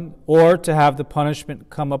second one, or to have the punishment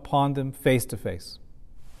come upon them face to face.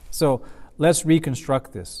 So let's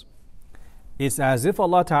reconstruct this. It's as if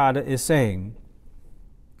Allah Ta'ala is saying,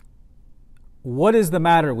 what is the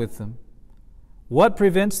matter with them? What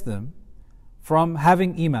prevents them from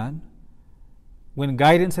having Iman when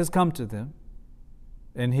guidance has come to them?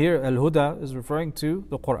 And here Al-Huda is referring to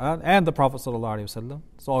the Quran and the Prophet ﷺ.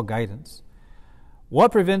 It's all guidance.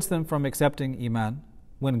 What prevents them from accepting Iman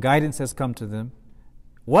when guidance has come to them?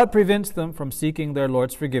 What prevents them from seeking their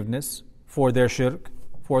Lord's forgiveness for their shirk,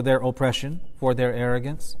 for their oppression, for their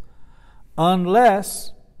arrogance?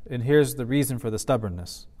 Unless, and here's the reason for the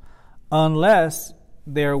stubbornness, unless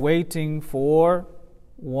they're waiting for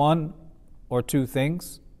one or two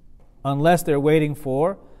things, unless they're waiting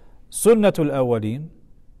for Sunnatul Awwaleen.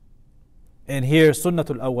 And here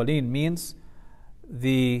Sunnatul Awwaleen means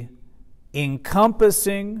the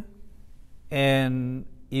encompassing and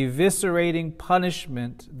eviscerating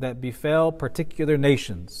punishment that befell particular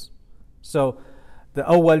nations. So the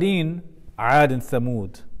Awwaleen, Ad and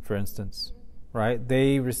Thamud, for instance, right?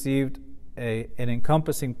 They received an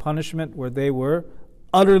encompassing punishment where they were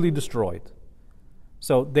utterly destroyed.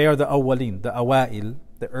 So they are the Awwaleen, the Awail,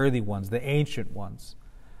 the early ones, the ancient ones.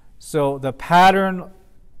 So the pattern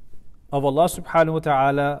of Allah subhanahu wa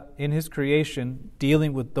ta'ala in His creation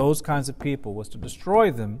dealing with those kinds of people was to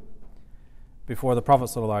destroy them before the Prophet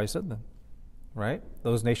sallallahu alaihi wasallam, right?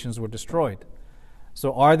 Those nations were destroyed.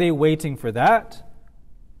 So are they waiting for that?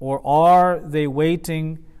 Or are they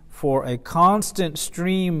waiting for a constant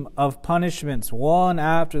stream of punishments, one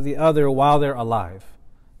after the other, while they're alive?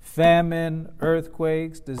 Famine,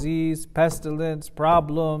 earthquakes, disease, pestilence,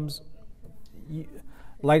 problems,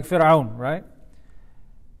 like Fir'aun, right?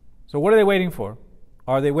 So what are they waiting for?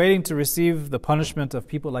 Are they waiting to receive the punishment of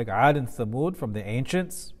people like Ad and Thamud from the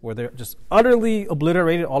ancients, where they're just utterly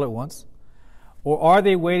obliterated all at once? Or are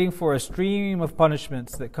they waiting for a stream of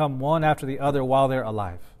punishments that come one after the other while they're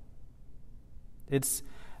alive? This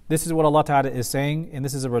is what Allah Ta'ala is saying, and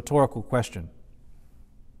this is a rhetorical question.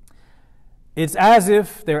 It's as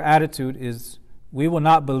if their attitude is, we will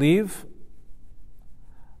not believe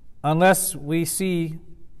unless we see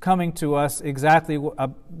coming to us exactly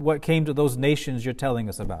what came to those nations you're telling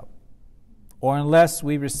us about. Or unless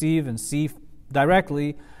we receive and see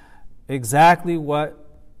directly exactly what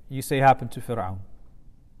you say happened to Fir'aun.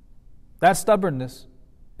 That's stubbornness.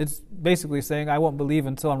 It's basically saying, I won't believe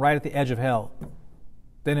until I'm right at the edge of hell.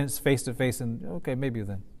 Then it's face to face and, okay, maybe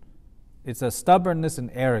then. It's a stubbornness and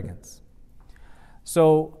arrogance.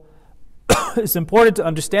 So it's important to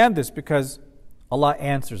understand this because Allah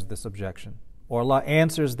answers this objection, or Allah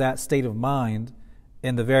answers that state of mind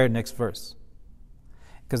in the very next verse.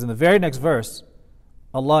 Because in the very next verse,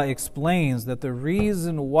 Allah explains that the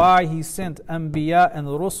reason why He sent Anbiya and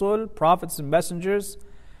Rusul, prophets and messengers,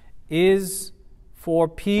 is for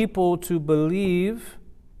people to believe,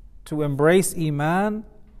 to embrace Iman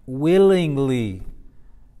willingly.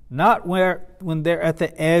 Not when they're at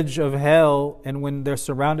the edge of hell and when they're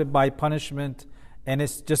surrounded by punishment and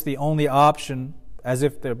it's just the only option, as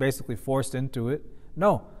if they're basically forced into it.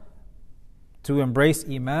 No. To embrace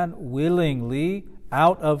Iman willingly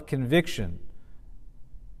out of conviction.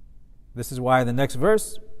 This is why in the next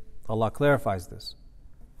verse, Allah clarifies this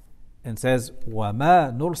and says,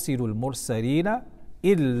 وَمَا نُرْسِلُ الْمُرْسَلِينَ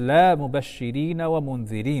إِلَّا مُبَشِّرِينَ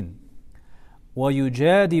وَمُنذِرِينَ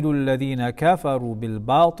وَيُجَادِلُ الَّذِينَ كَفَرُوا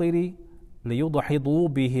بِالْبَاطِلِ لِيُضْحِضُوا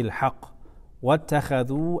بِهِ الْحَقِّ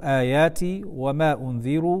وَاتَّخَذُوا آيَاتِي وَمَا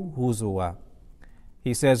أُنذِرُوا هُزُوًا.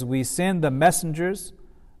 He says, we send the messengers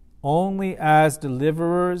only as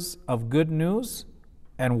deliverers of good news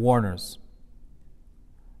and warners.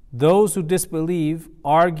 Those who disbelieve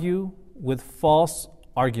argue with false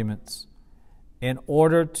arguments in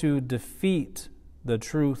order to defeat the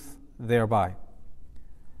truth thereby.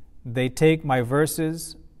 They take my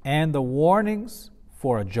verses and the warnings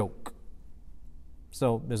for a joke.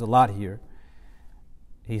 So there's a lot here.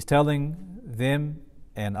 He's telling them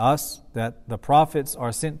and us that the prophets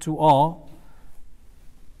are sent to all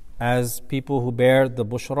as people who bear the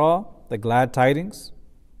bushra, the glad tidings,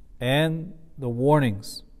 and the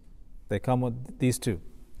warnings. They come with these two.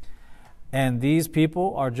 And these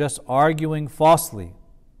people are just arguing falsely.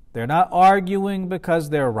 They're not arguing because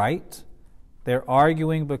they're right. They're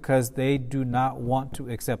arguing because they do not want to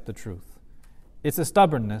accept the truth. It's a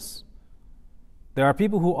stubbornness. There are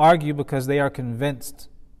people who argue because they are convinced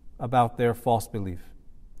about their false belief.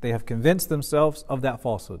 They have convinced themselves of that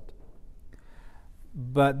falsehood.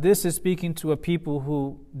 But this is speaking to a people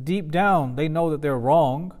who deep down they know that they're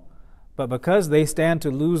wrong, but because they stand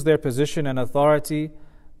to lose their position and authority,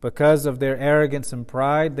 because of their arrogance and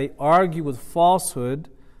pride, they argue with falsehood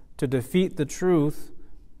to defeat the truth,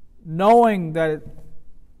 knowing that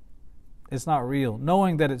it's not real,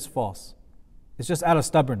 knowing that it's false. It's just out of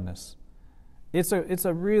stubbornness. It's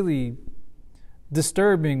a really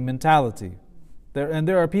disturbing mentality.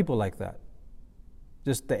 There are people like that.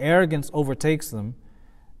 Just the arrogance overtakes them,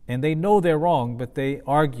 and they know they're wrong, but they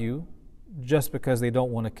argue just because they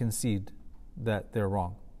don't want to concede that they're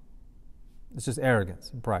wrong. It's just arrogance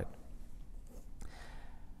and pride.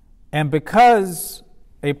 And because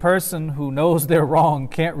a person who knows they're wrong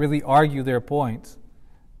can't really argue their point,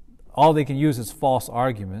 all they can use is false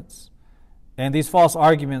arguments. And these false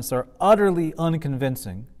arguments are utterly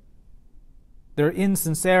unconvincing. Their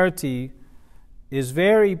insincerity is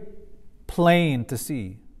very plain to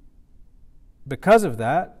see. Because of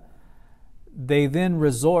that, they then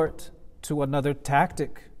resort to another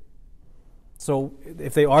tactic. So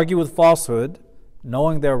if they argue with falsehood,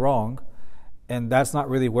 knowing they're wrong, and that's not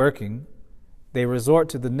really working, they resort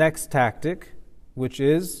to the next tactic, which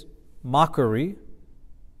is mockery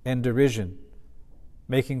and derision,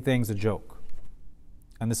 making things a joke.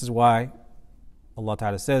 And this is why Allah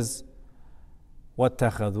Ta'ala says,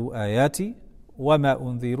 وَاتَّخَذُوا آيَاتِي وَمَا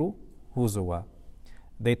أُنذِرُوا هُزُوًا.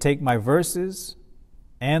 They take my verses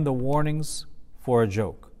and the warnings for a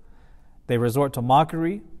joke. They resort to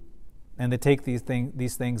mockery, and they take these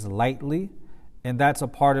things lightly, and that's a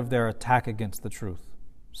part of their attack against the truth.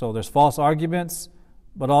 So there's false arguments,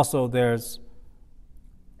 but also there's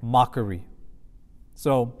mockery.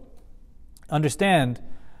 So understand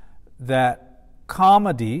that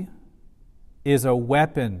comedy is a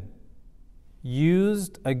weapon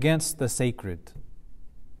used against the sacred.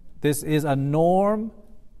 This is a norm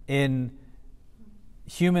in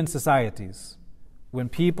human societies. When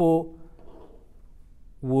people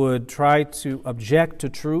would try to object to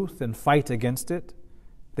truth and fight against it,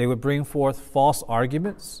 they would bring forth false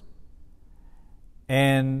arguments,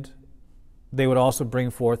 and they would also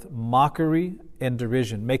bring forth mockery and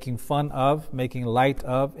derision, making fun of, making light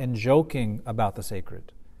of, and joking about the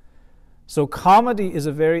sacred. So comedy is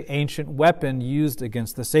a very ancient weapon used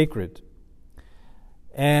against the sacred.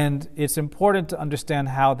 And it's important to understand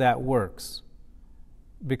how that works,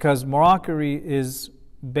 because mockery is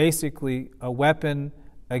basically a weapon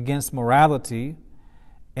against morality,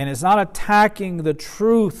 and it's not attacking the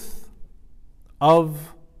truth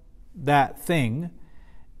of that thing,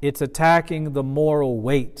 it's attacking the moral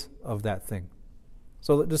weight of that thing.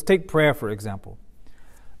 So just take prayer, for example.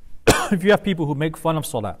 If you have people who make fun of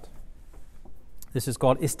salat, this is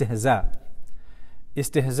called istihza.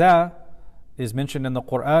 Istihza is mentioned in the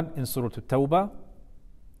Quran in Surah At-Tawbah.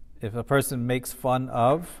 If a person makes fun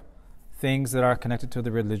of things that are connected to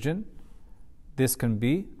the religion, this can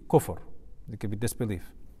be kufr. It can be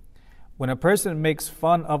disbelief. When a person makes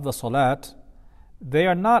fun of the salat, they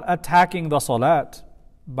are not attacking the salat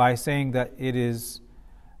by saying that it is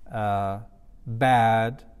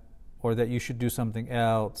bad or that you should do something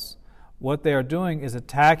else. What they are doing is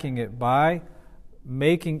attacking it by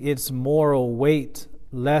making its moral weight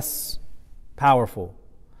less powerful.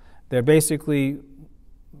 They're basically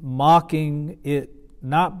mocking it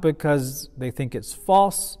not because they think it's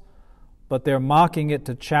false, but they're mocking it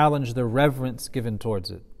to challenge the reverence given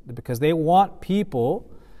towards it, because they want people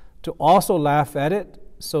to also laugh at it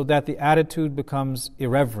so that the attitude becomes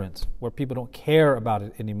irreverent, where people don't care about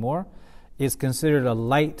it anymore. It's considered a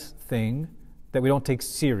light thing that we don't take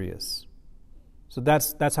serious. So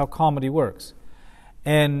that's how comedy works.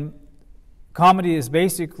 And comedy is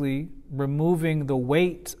basically removing the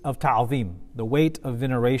weight of ta'zim, the weight of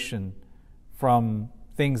veneration from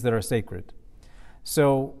things that are sacred.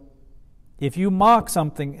 So if you mock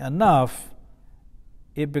something enough,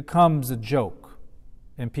 it becomes a joke,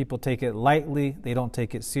 and people take it lightly, they don't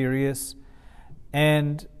take it serious.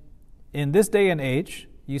 And in this day and age,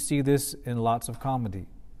 you see this in lots of comedy.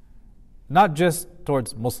 Not just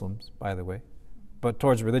towards Muslims, by the way, but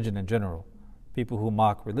towards religion in general. People who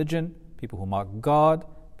mock religion, people who mock God,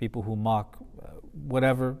 people who mock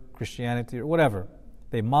whatever, Christianity or whatever.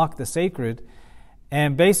 They mock the sacred,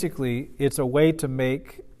 and basically it's a way to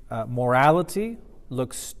make morality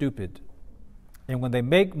look stupid. And when they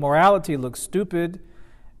make morality look stupid,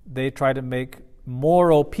 they try to make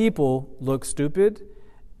moral people look stupid,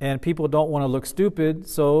 and people don't want to look stupid,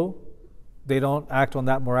 so they don't act on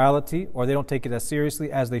that morality, or they don't take it as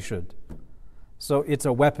seriously as they should. So it's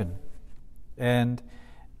a weapon. And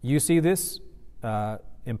you see this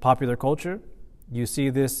in popular culture. You see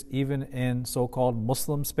this even in so-called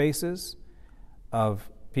Muslim spaces of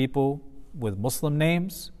people with Muslim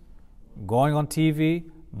names going on TV,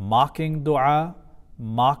 mocking dua,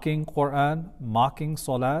 mocking Quran, mocking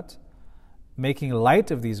salat, making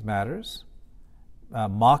light of these matters,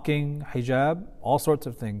 mocking hijab, all sorts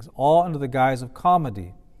of things, all under the guise of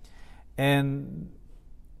comedy. And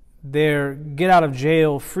their get out of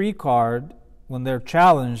jail free card, when they're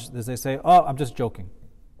challenged, is they say, "Oh, I'm just joking."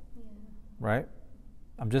 Yeah. Right?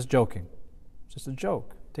 "I'm just joking. It's just a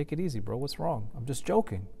joke. Take it easy, bro. What's wrong? I'm just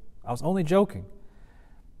joking. I was only joking."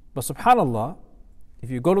 But subhanAllah, if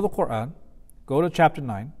you go to the Quran, go to chapter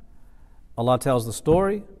 9, Allah tells the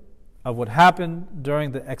story of what happened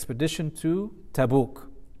during the expedition to Tabuk.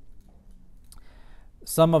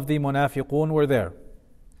 Some of the munafiqun were there,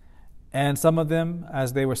 and some of them,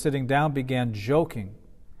 as they were sitting down, began joking,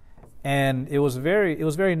 and it was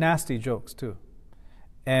very nasty jokes too.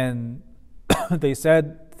 And they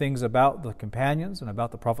said things about the companions and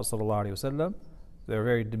about the Prophet ﷺ. They were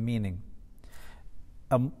very demeaning.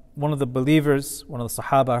 One of the believers, one of the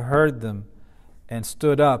Sahaba, heard them and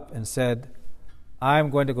stood up and said, "I'm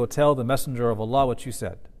going to go tell the Messenger of Allah what you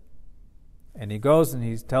said." And he goes and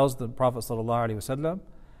he tells the Prophet ﷺ,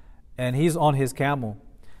 and he's on his camel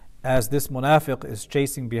as this munafiq is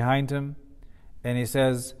chasing behind him, and he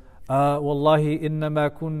says, "Wallahi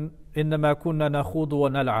innama kunna nakhudu wa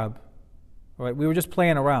nal'ab." Right? We were just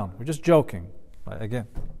playing around. We're just joking. Right? Again,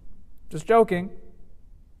 just joking.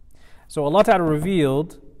 So Allah Ta'ala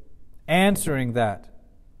revealed, answering that,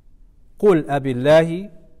 قُلْ أَبِ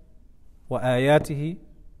اللَّهِ وَآيَاتِهِ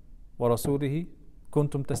وَرَسُولِهِ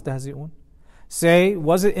كُنْتُمْ تَسْتَهْزِئُونَ. Say,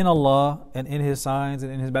 was it in Allah and in His signs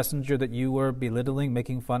and in His messenger that you were belittling,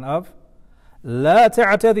 making fun of? لَا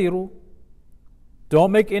تَعْتَذِرُوا.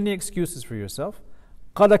 Don't make any excuses for yourself.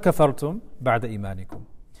 قَدْ كَفَرْتُمْ بَعْدَ إِيمَانِكُمْ.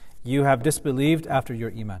 You have disbelieved after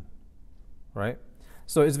your iman. Right?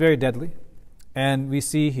 So it's very deadly. And we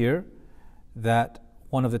see here that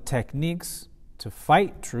one of the techniques to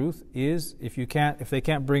fight truth is if they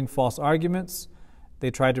can't bring false arguments,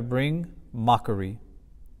 they try to bring mockery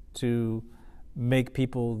to make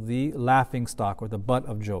people the laughing stock or the butt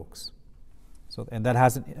of jokes. So, and that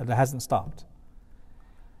hasn't stopped.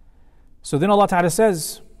 So then Allah Ta'ala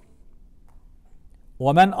says,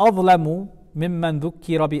 وَمَنْ أَظْلَمُ مِمَّنْ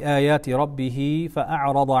ذُكِّرَ بِآيَاتِ رَبِّهِ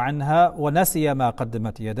فَأَعْرَضَ عَنْهَا وَنَسِيَ مَا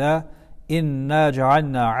قَدَّمَتْ يَدَاهُ إِنَّا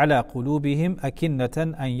جَعَلْنَا عَلَى قُلُوبِهِمْ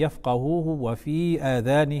أَكِنَّةً أَنْ يَفْقَهُوهُ وَفِي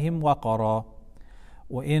آذَانِهِمْ وَقْرًا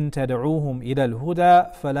وَإِن تَدْعُوهُمْ إِلَى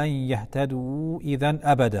الْهُدَى فَلَنْ يَهْتَدُوا إِذًا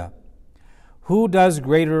أَبَدًا. Who does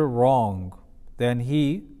greater wrong than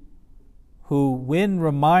he who, when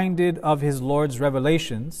reminded of his Lord's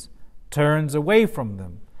revelations, turns away from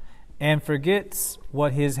them and forgets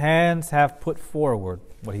what his hands have put forward,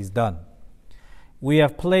 what he's done? We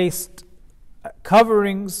have placed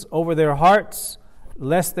coverings over their hearts,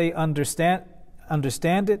 lest they understand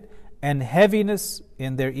it, and heaviness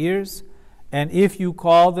in their ears. And if you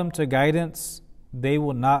call them to guidance, they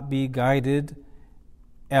will not be guided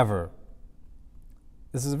ever.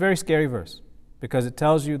 This is a very scary verse because it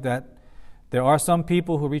tells you that there are some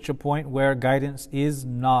people who reach a point where guidance is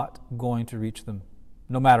not going to reach them,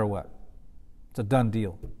 no matter what. It's a done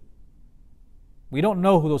deal. We don't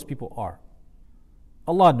know who those people are.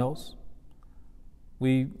 Allah knows.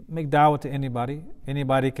 We make da'wah to anybody.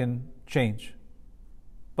 Anybody can change.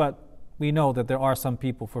 But we know that there are some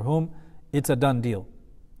people for whom it's a done deal.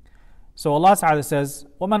 So Allah Ta'ala says,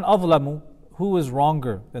 وَمَنْ أَظْلَمُ. Who is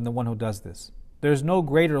wronger than the one who does this? There's no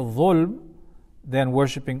greater dhulm than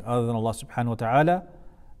worshipping other than Allah Subhanahu wa Ta'ala.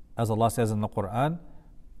 As Allah says in the Quran,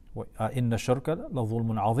 إِنَّ الشِّرْكَ لَظُلْمٌ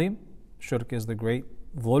عَظِيمٌ. Shirk is the great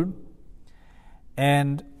dhulm.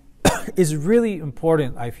 And it's really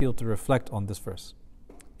important, I feel, to reflect on this verse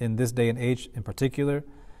in this day and age in particular,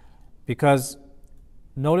 because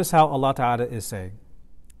notice how Allah Ta'ala is saying,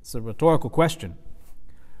 it's a rhetorical question.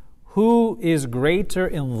 Who is greater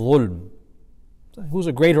in dhulm? Who's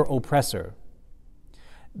a greater oppressor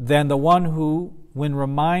than the one who, when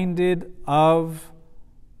reminded of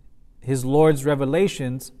his Lord's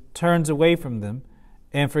revelations, turns away from them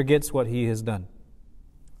and forgets what he has done?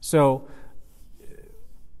 So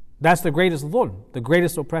that's the greatest dhulm, the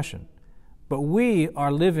greatest oppression. But we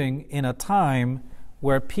are living in a time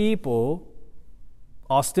where people,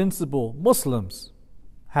 ostensible Muslims,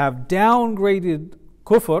 have downgraded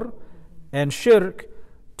kufr and shirk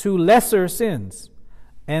to lesser sins,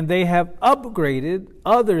 and they have upgraded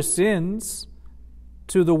other sins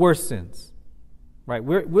to the worst sins. Right?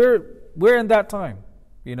 We're in that time,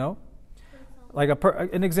 you know. Like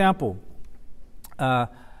an example, a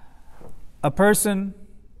person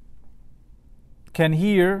can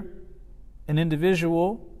hear an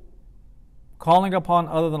individual calling upon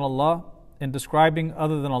other than Allah and describing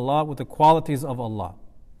other than Allah with the qualities of Allah.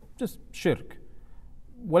 Just shirk,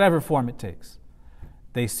 whatever form it takes.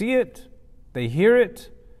 They see it, they hear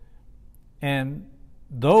it, and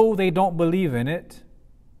though they don't believe in it,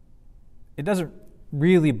 it doesn't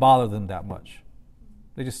really bother them that much.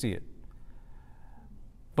 They just see it.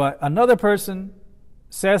 But another person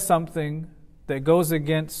says something that goes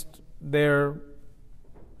against their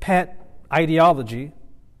pet ideology,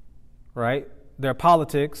 right? Their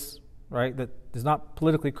politics, right? That is not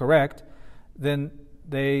politically correct. Then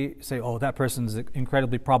they say, "Oh, that person is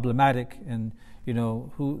incredibly problematic, and you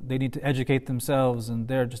know, who they need to educate themselves, and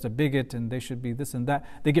they're just a bigot, and they should be this and that."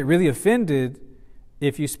 They get really offended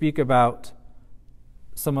if you speak about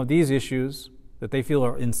some of these issues that they feel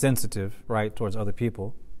are insensitive, right, towards other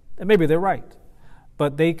people. And maybe they're right,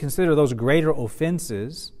 but they consider those greater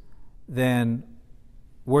offenses than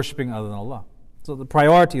worshiping other than Allah. So the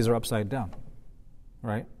priorities are upside down,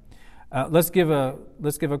 right? Let's give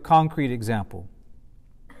a concrete example.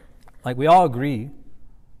 Like we all agree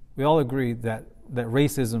that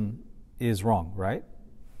racism is wrong, right?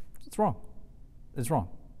 It's wrong. It's wrong.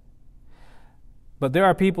 But there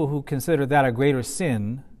are people who consider that a greater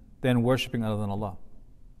sin than worshiping other than Allah,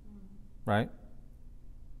 right?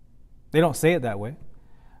 They don't say it that way,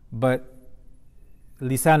 but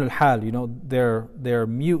lisan al-hal, you know, their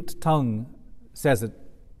mute tongue says it,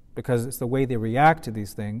 because it's the way they react to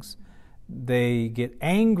these things they get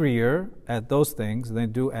angrier at those things than they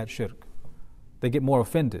do at shirk. They get more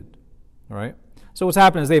offended, right? So what's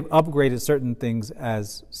happened is they've upgraded certain things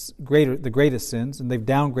as the greatest sins, and they've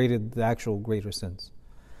downgraded the actual greater sins.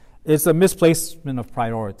 It's a misplacement of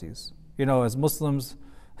priorities. As Muslims,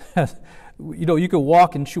 you could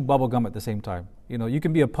walk and chew bubble gum at the same time. You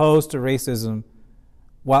can be opposed to racism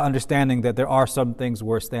while understanding that there are some things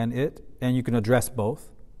worse than it, and you can address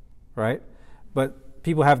both, right? But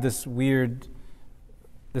people have this weird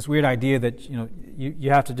idea that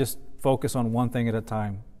you have to just focus on one thing at a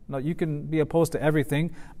time. No, you can be opposed to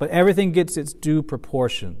everything, but everything gets its due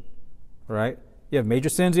proportion, right? You have major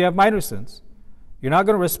sins, you have minor sins. You're not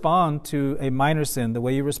going to respond to a minor sin the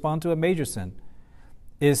way you respond to a major sin.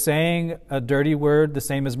 Is saying a dirty word the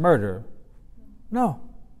same as murder? No.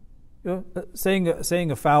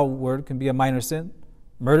 Saying a foul word can be a minor sin.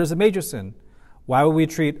 Murder is a major sin. Why would we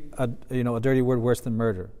treat a dirty word worse than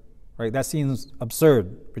murder? Right? That seems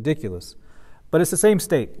absurd, ridiculous. But it's the same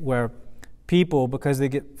state where people, because they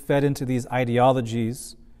get fed into these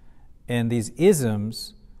ideologies and these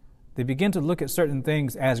isms, they begin to look at certain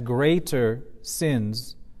things as greater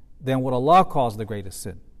sins than what Allah calls the greatest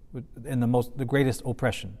sin and the greatest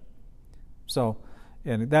oppression. So,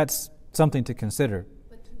 and that's something to consider.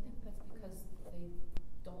 But do you think that's because they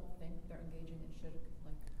don't think they're engaging in shirk?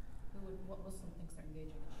 What Muslim thinks they're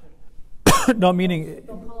engaging in shirk? No, meaning.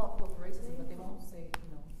 They'll call out both racism, but they won't say,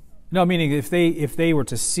 No, meaning if they were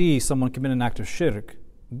to see someone commit an act of shirk,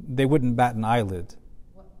 they wouldn't bat an eyelid.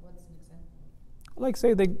 What's an example? Like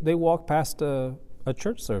say they walk past a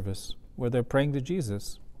church service where they're praying to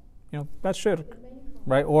Jesus. That's shirk,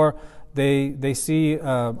 right? Or they see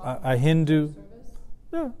a Hindu,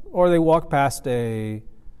 yeah, or they walk past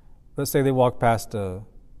let's say they walk past a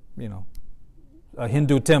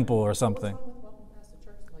Hindu temple or something. What's wrong with walking past a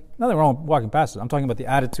church? Nothing wrong with walking past it. I'm talking about the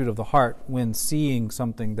attitude of the heart when seeing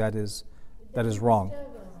something that is wrong.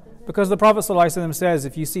 Because the Prophet ﷺ says,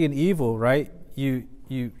 if you see an evil, right, you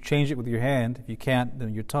change it with your hand. If you can't,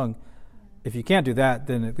 then your tongue. If you can't do that,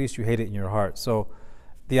 then at least you hate it in your heart. So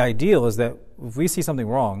the ideal is that if we see something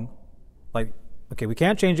wrong, we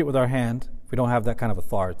can't change it with our hand if we don't have that kind of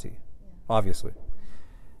authority, obviously.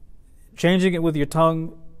 Changing it with your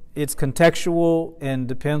tongue, it's contextual and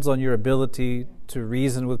depends on your ability to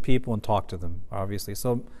reason with people and talk to them, obviously.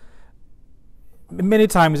 So many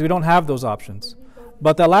times we don't have those options.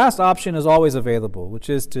 But the last option is always available, which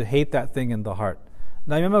is to hate that thing in the heart.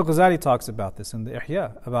 Now, Imam al-Ghazali talks about this in the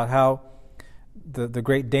Ihya, about how the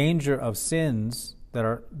great danger of sins that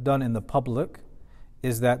are done in the public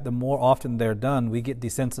is that the more often they're done, we get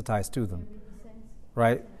desensitized to them,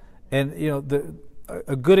 right? And,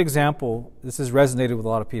 a good example, this has resonated with a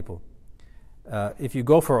lot of people. If you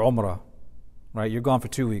go for Umrah, right, you're gone for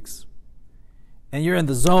 2 weeks, and you're in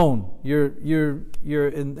the zone. You're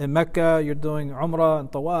in Mecca. You're doing Umrah and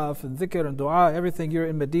Tawaf and Dhikr and Dua. Everything. You're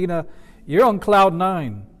in Medina. You're on cloud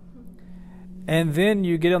 9, and then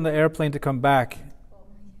you get on the airplane to come back.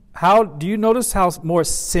 How do you notice how more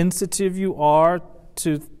sensitive you are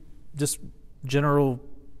to just general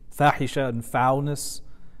fahisha and foulness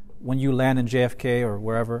when you land in JFK or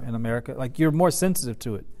wherever in America? Like, you're more sensitive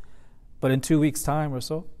to it. But in 2 weeks' time or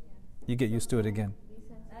so, you get used to it again.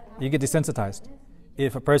 You get desensitized.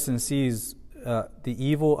 If a person sees the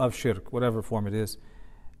evil of shirk, whatever form it is,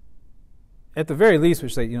 at the very least, we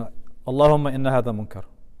should say, Allahumma inna hadha munkar.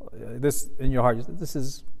 This in your heart, this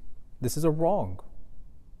is a wrong,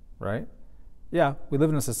 right? Yeah, we live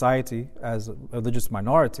in a society as a religious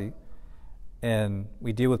minority, and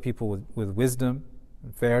we deal with people with wisdom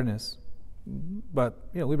and fairness. But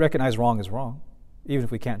we recognize wrong is wrong, even if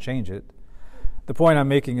we can't change it. The point I'm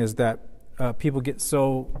making is that people get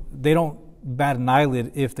they don't bat an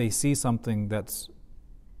eyelid if they see something that's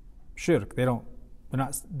shirk. They're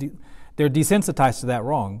desensitized to that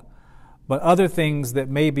wrong. But other things that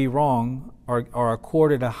may be wrong are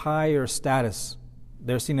accorded a higher status.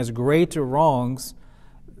 They're seen as greater wrongs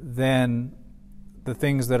than the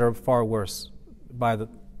things that are far worse by the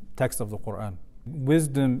text of the Quran.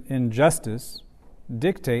 Wisdom and justice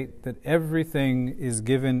dictate that everything is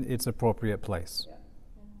given its appropriate place.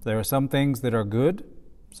 There are some things that are good,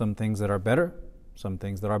 some things that are better, some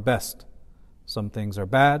things that are best. Some things are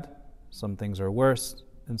bad, some things are worse,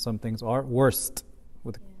 and some things are worst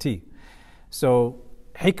with T. So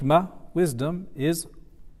hikmah, wisdom, is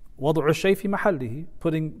وضع الشيء في محله,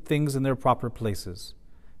 putting things in their proper places.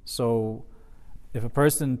 So if a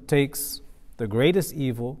person takes the greatest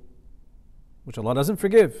evil, which Allah doesn't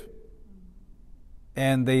forgive,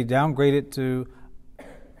 and they downgrade it to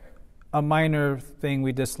a minor thing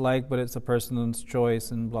we dislike, but it's a person's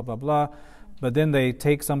choice and blah, blah, blah, but then they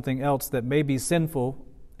take something else that may be sinful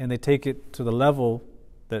and they take it to the level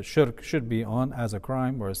that shirk should be on as a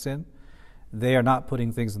crime or a sin, they are not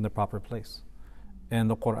putting things in the proper place. And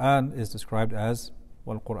the Quran is described as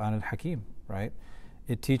Wal Quran al Hakim, right?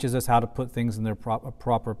 It teaches us how to put things in their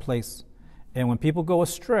proper place. And when people go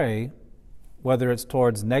astray, whether it's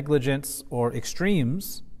towards negligence or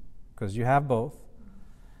extremes, because you have both,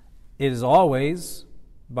 it is always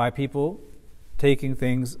by people taking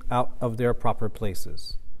things out of their proper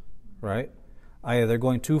places, right? Either they're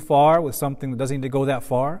going too far with something that doesn't need to go that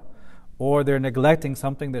far, or they're neglecting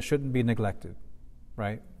something that shouldn't be neglected,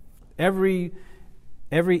 right? Every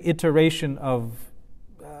iteration of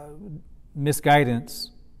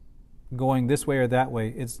misguidance going this way or that way,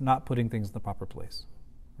 it's not putting things in the proper place,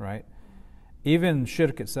 right? Even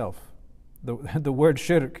shirk itself, the word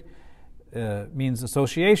shirk means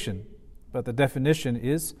association, but the definition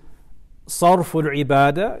is sarful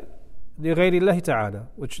ibadah li ghayri Allah ta'ala,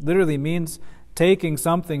 which literally means taking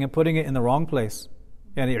something and putting it in the wrong place.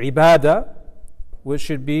 And ibadah, which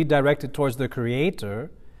should be directed towards the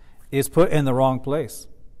Creator, is put in the wrong place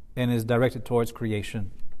and is directed towards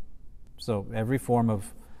creation. So every form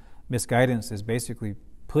of misguidance is basically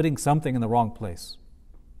putting something in the wrong place.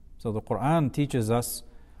 So the Quran teaches us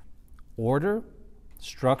order,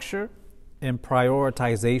 structure, and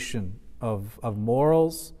prioritization of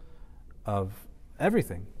morals, of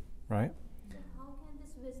everything, right? So how can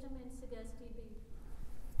this wisdom and sagacity be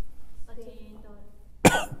attained or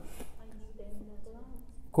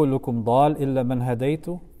كلكم ضال إلا من هديت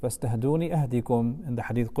فاستهدوني أهدكم. In the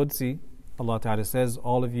Hadith Qudsi, Allah Ta'ala says,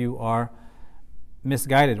 all of you are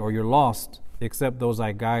misguided or you're lost except those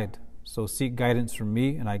I guide. So seek guidance from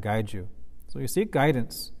me and I guide you. So you seek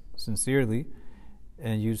guidance sincerely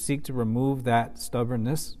and you seek to remove that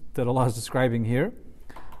stubbornness that Allah is describing here.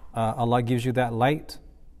 Allah gives you that light.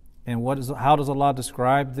 And how does Allah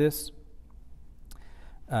describe this?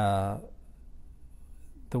 The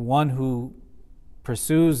one who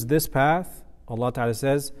pursues this path, Allah Ta'ala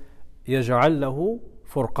says, يَجْعَلْ لَهُ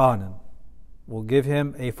فُرْقَانًا. We'll give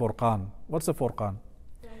him a furqan. What's a furqan?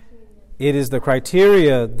 It is the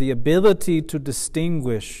criteria, the ability to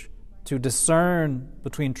distinguish, to discern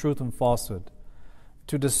between truth and falsehood,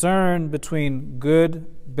 to discern between good,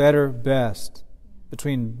 better, best,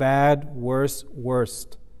 between bad, worse,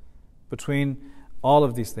 worst, between all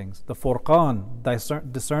of these things. The furqan,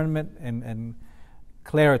 discernment and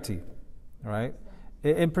clarity, right?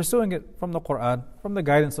 In pursuing it from the Quran, from the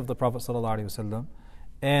guidance of the Prophet ﷺ,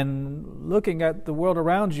 and looking at the world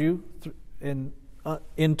around you and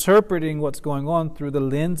interpreting what's going on through the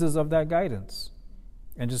lenses of that guidance,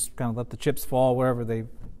 and just kind of let the chips fall where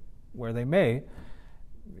they may.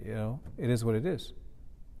 You know, it is what it is,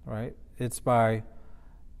 right? It's by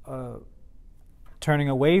turning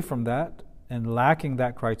away from that and lacking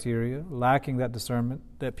that criteria, lacking that discernment,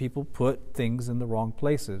 that people put things in the wrong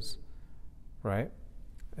places, right?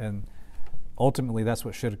 And ultimately, that's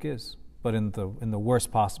what shirk is, but in the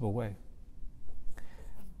worst possible way.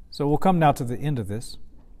 So we'll come now to the end of this.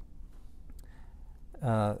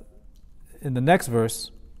 In the next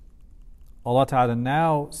verse, Allah Ta'ala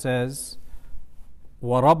now says,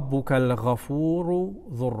 وَرَبُّكَ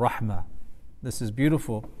الْغَفُورُ ذُو الرَّحْمَةِ. This is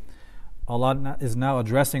beautiful. Allah is now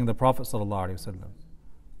addressing the Prophet ﷺ.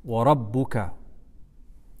 وَرَبُّكَ.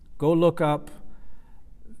 Go look up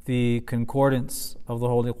the concordance of the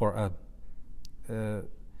Holy Quran.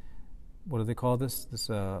 What do they call this?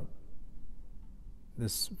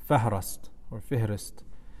 This fahrast or fihrist,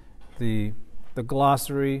 the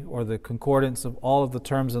glossary or the concordance of all of the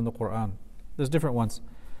terms in the Quran. There's different ones.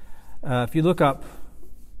 If you look up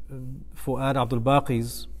Fuad Abdul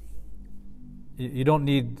Baqi's, you don't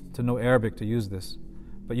need to know Arabic to use this,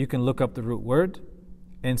 but you can look up the root word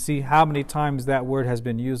and see how many times that word has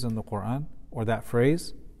been used in the Quran or that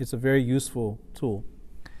phrase. It's a very useful tool.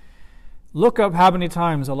 Look up how many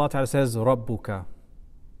times Allah Ta'ala says Rabbuka,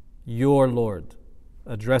 your Lord,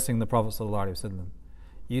 addressing the Prophet ﷺ.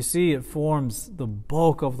 You see, it forms the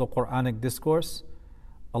bulk of the Quranic discourse.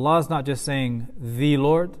 Allah is not just saying the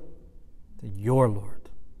Lord, your Lord.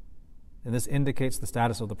 And this indicates the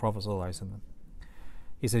status of the Prophet ﷺ.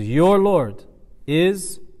 He says, your Lord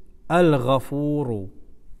is Al-Ghafuru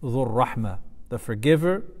Dhur Rahmah, the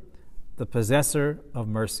forgiver, the possessor of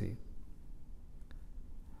mercy.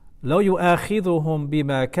 لو يؤاخذهم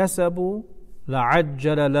بما كسبوا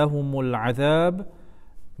لعجل لهم العذاب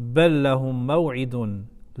بل لهم موعد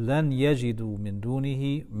لن يجدوا من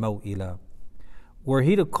دونه موئلا. Were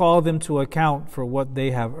he to call them to account for what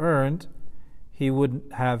they have earned, he would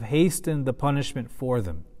have hastened the punishment for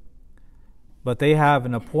them. But they have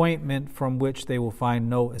an appointment from which they will find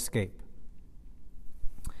no escape.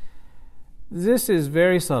 This is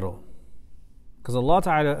very subtle. Because Allah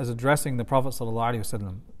Ta'ala is addressing the Prophet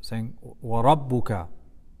ﷺ, saying, وَرَبُّكَ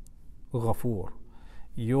غَفُورٌ.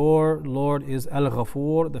 Your Lord is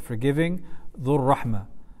Al-Ghafur, the forgiving, Dhur Rahmah.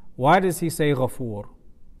 Why does he say Ghafur?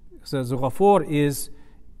 He says Ghafur is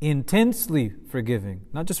intensely forgiving.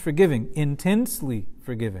 Not just forgiving, intensely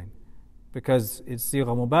forgiving. Because it's Sigha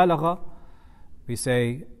Mubalagha. We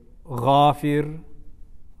say Ghafir,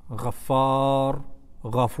 Ghaffar,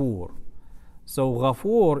 Ghafur. So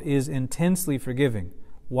Ghafur is intensely forgiving.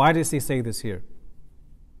 Why does he say this here?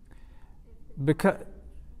 Because,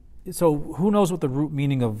 so who knows what the root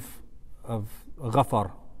meaning of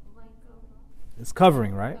Ghafar? It's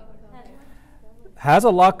covering, right? Has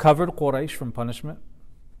Allah covered Quraysh from punishment?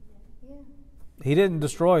 He didn't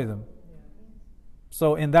destroy them.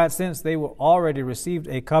 So in that sense, they were already received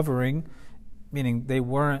a covering, meaning they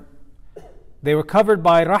were covered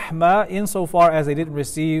by rahmah insofar as they didn't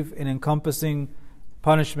receive an encompassing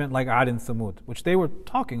punishment like Ad and Thamud, which they were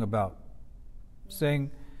talking about,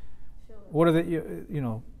 saying, what are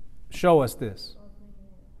the, show us this.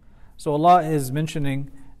 So Allah is mentioning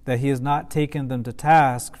that He has not taken them to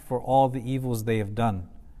task for all the evils they have done.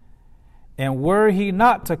 And were He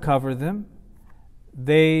not to cover them,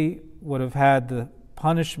 they would have had the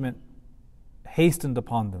punishment hastened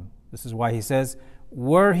upon them. This is why He says,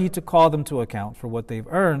 were He to call them to account for what they've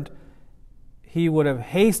earned, He would have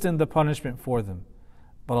hastened the punishment for them.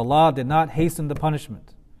 But Allah did not hasten the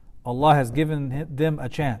punishment. Allah has given them a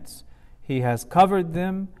chance. He has covered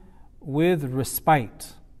them with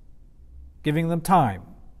respite, giving them time.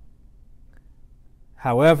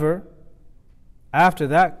 However, after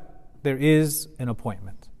that, there is an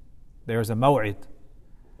appointment. There is a maw'id.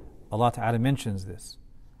 Allah Ta'ala mentions this.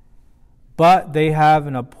 But they have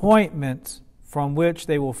an appointment from which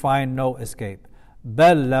they will find no escape.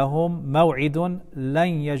 بَلْ لَهُمْ مَوْعِدٌ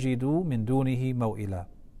لَنْ يَجِدُوا مِنْ دُونِهِ مَوْئِلًا.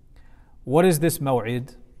 What is this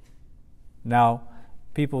maw'id? Now,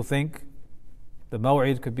 people think the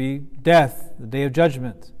maw'id could be death, the day of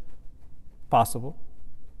judgment. Possible.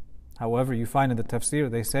 However, you find in the tafsir,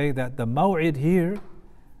 they say that the maw'id here,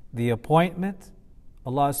 the appointment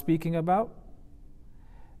Allah is speaking about,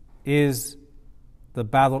 is the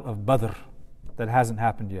battle of Badr that hasn't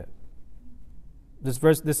happened yet.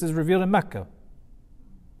 This is revealed in Mecca.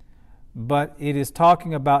 But it is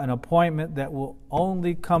talking about an appointment that will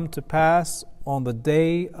only come to pass on the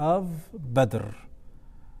day of Badr,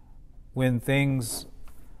 when things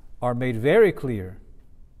are made very clear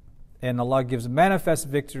and Allah gives manifest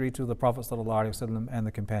victory to the Prophet ﷺ and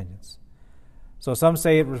the companions. So some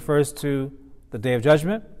say it refers to the Day of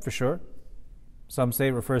Judgment, for sure. Some say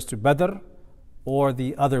it refers to Badr or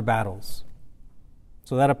the other battles.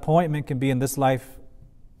 So that appointment can be in this life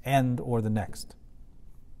and or the next.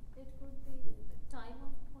 It could be time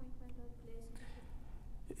of appointment or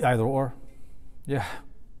place. Either or. Yeah.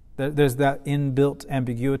 There's that inbuilt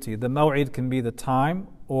ambiguity. The maw'id can be the time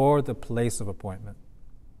or the place of appointment.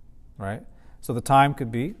 Right? So the time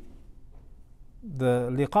could be the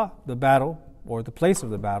liqa, the battle, or the place of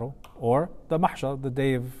the battle, or the mahshar, the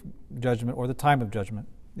day of judgment, or the time of judgment.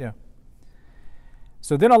 Yeah.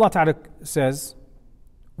 So then Allah Ta'ala says,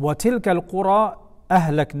 وَتِلْكَ الْقُرَىٰ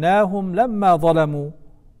أَهْلَكْنَاهُمْ لَمَّا ظَلَمُوا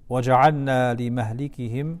وَجَعَلْنَا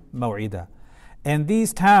لِمَهْلِكِهِمْ مَوْعِدًا. And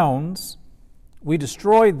these towns, we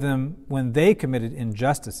destroyed them when they committed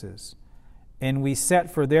injustices, and we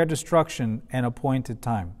set for their destruction an appointed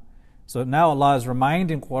time. So now Allah is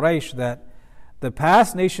reminding Quraysh that the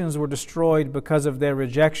past nations were destroyed because of their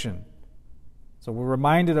rejection. So we're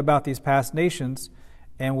reminded about these past nations,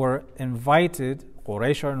 and we're invited,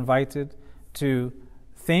 Quraysh are invited, to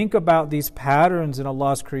think about these patterns in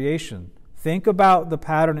Allah's creation. Think about the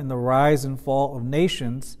pattern in the rise and fall of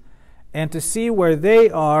nations, and to see where they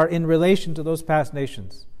are in relation to those past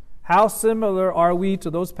nations. How similar are we to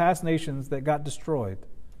those past nations that got destroyed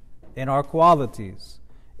in our qualities,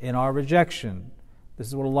 in our rejection? This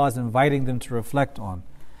is what Allah is inviting them to reflect on.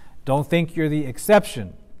 Don't think you're the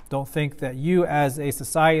exception. Don't think that you as a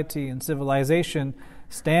society and civilization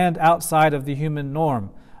stand outside of the human norm.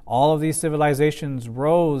 All of these civilizations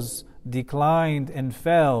rose, declined, and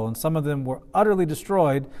fell, and some of them were utterly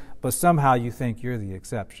destroyed, but somehow you think you're the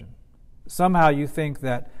exception. Somehow you think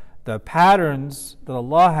that the patterns that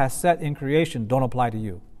Allah has set in creation don't apply to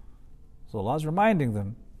you. So Allah is reminding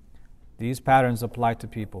them, these patterns apply to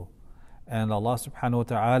people. And Allah subhanahu wa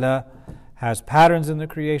ta'ala has patterns in the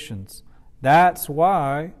creations. That's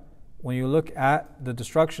why when you look at the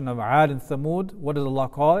destruction of Ad and Thamud, what does Allah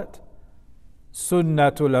call it?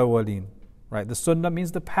 Sunnatul awwaleen. Right? The sunnah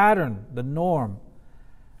means the pattern, the norm.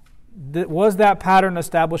 Was that pattern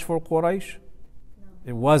established for Quraysh? No.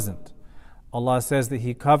 It wasn't. Allah says that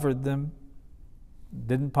He covered them,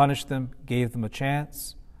 didn't punish them, gave them a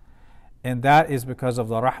chance. And that is because of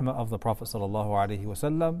the rahmah of the Prophet sallallahu alaihi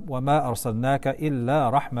wasallam. وَمَا أَرْسَلْنَاكَ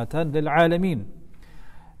إِلَّا رَحْمَةً لِلْعَالَمِينَ.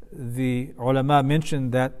 The ulama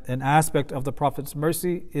mentioned that an aspect of the Prophet's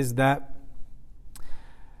mercy is that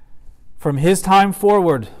from his time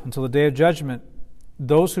forward until the Day of Judgment,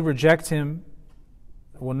 those who reject him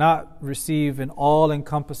will not receive an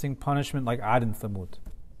all-encompassing punishment like Ad and Thamud.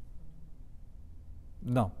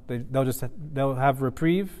 No, they'll have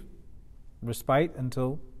reprieve, respite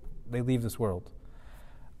until they leave this world.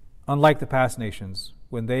 Unlike the past nations,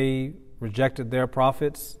 when they rejected their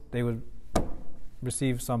prophets, they would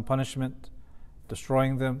receive some punishment,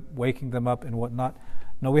 destroying them, waking them up, and whatnot.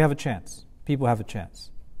 No, we have a chance. People have a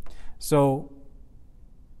chance. So,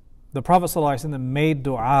 the Prophet ﷺ made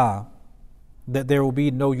dua that there will be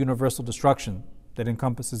no universal destruction that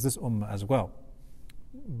encompasses this ummah as well.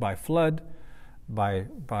 By flood, by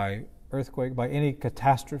earthquake, by any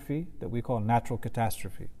catastrophe that we call natural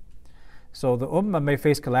catastrophe. So the ummah may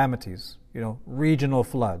face calamities, regional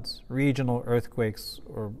floods, regional earthquakes,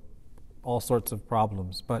 or all sorts of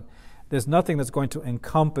problems, but there's nothing that's going to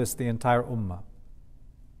encompass the entire ummah,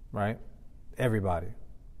 right? Everybody.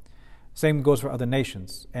 Same goes for other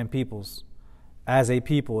nations and peoples. As a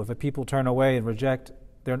people, if a people turn away and reject,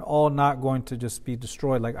 they're all not going to just be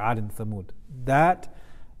destroyed like Ad and Thamud.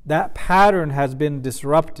 That pattern has been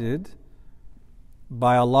disrupted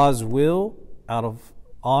by Allah's will out of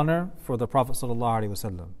honor for the Prophet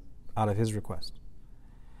ﷺ, out of His request.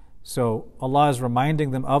 So Allah is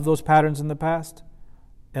reminding them of those patterns in the past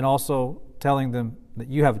and also telling them that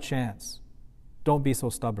you have a chance. Don't be so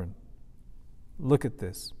stubborn. Look at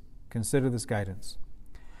this. Consider this guidance.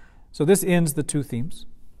 So this ends the two themes.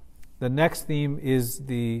 The next theme is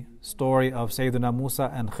the story of Sayyidina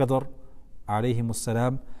Musa and Khidr alayhimus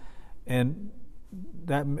salam. And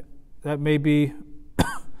that may be,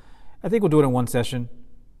 I think we'll do it in one session,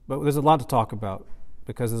 but there's a lot to talk about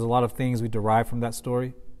because there's a lot of things we derive from that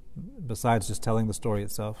story besides just telling the story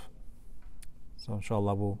itself. So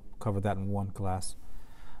inshallah we'll cover that in one class.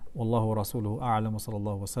 Wallahu wa rasuluhu a'lam wa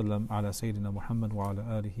sallallahu wa sallam ala Sayyidina Muhammad wa ala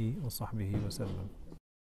alihi wa sahbihi wa sallam.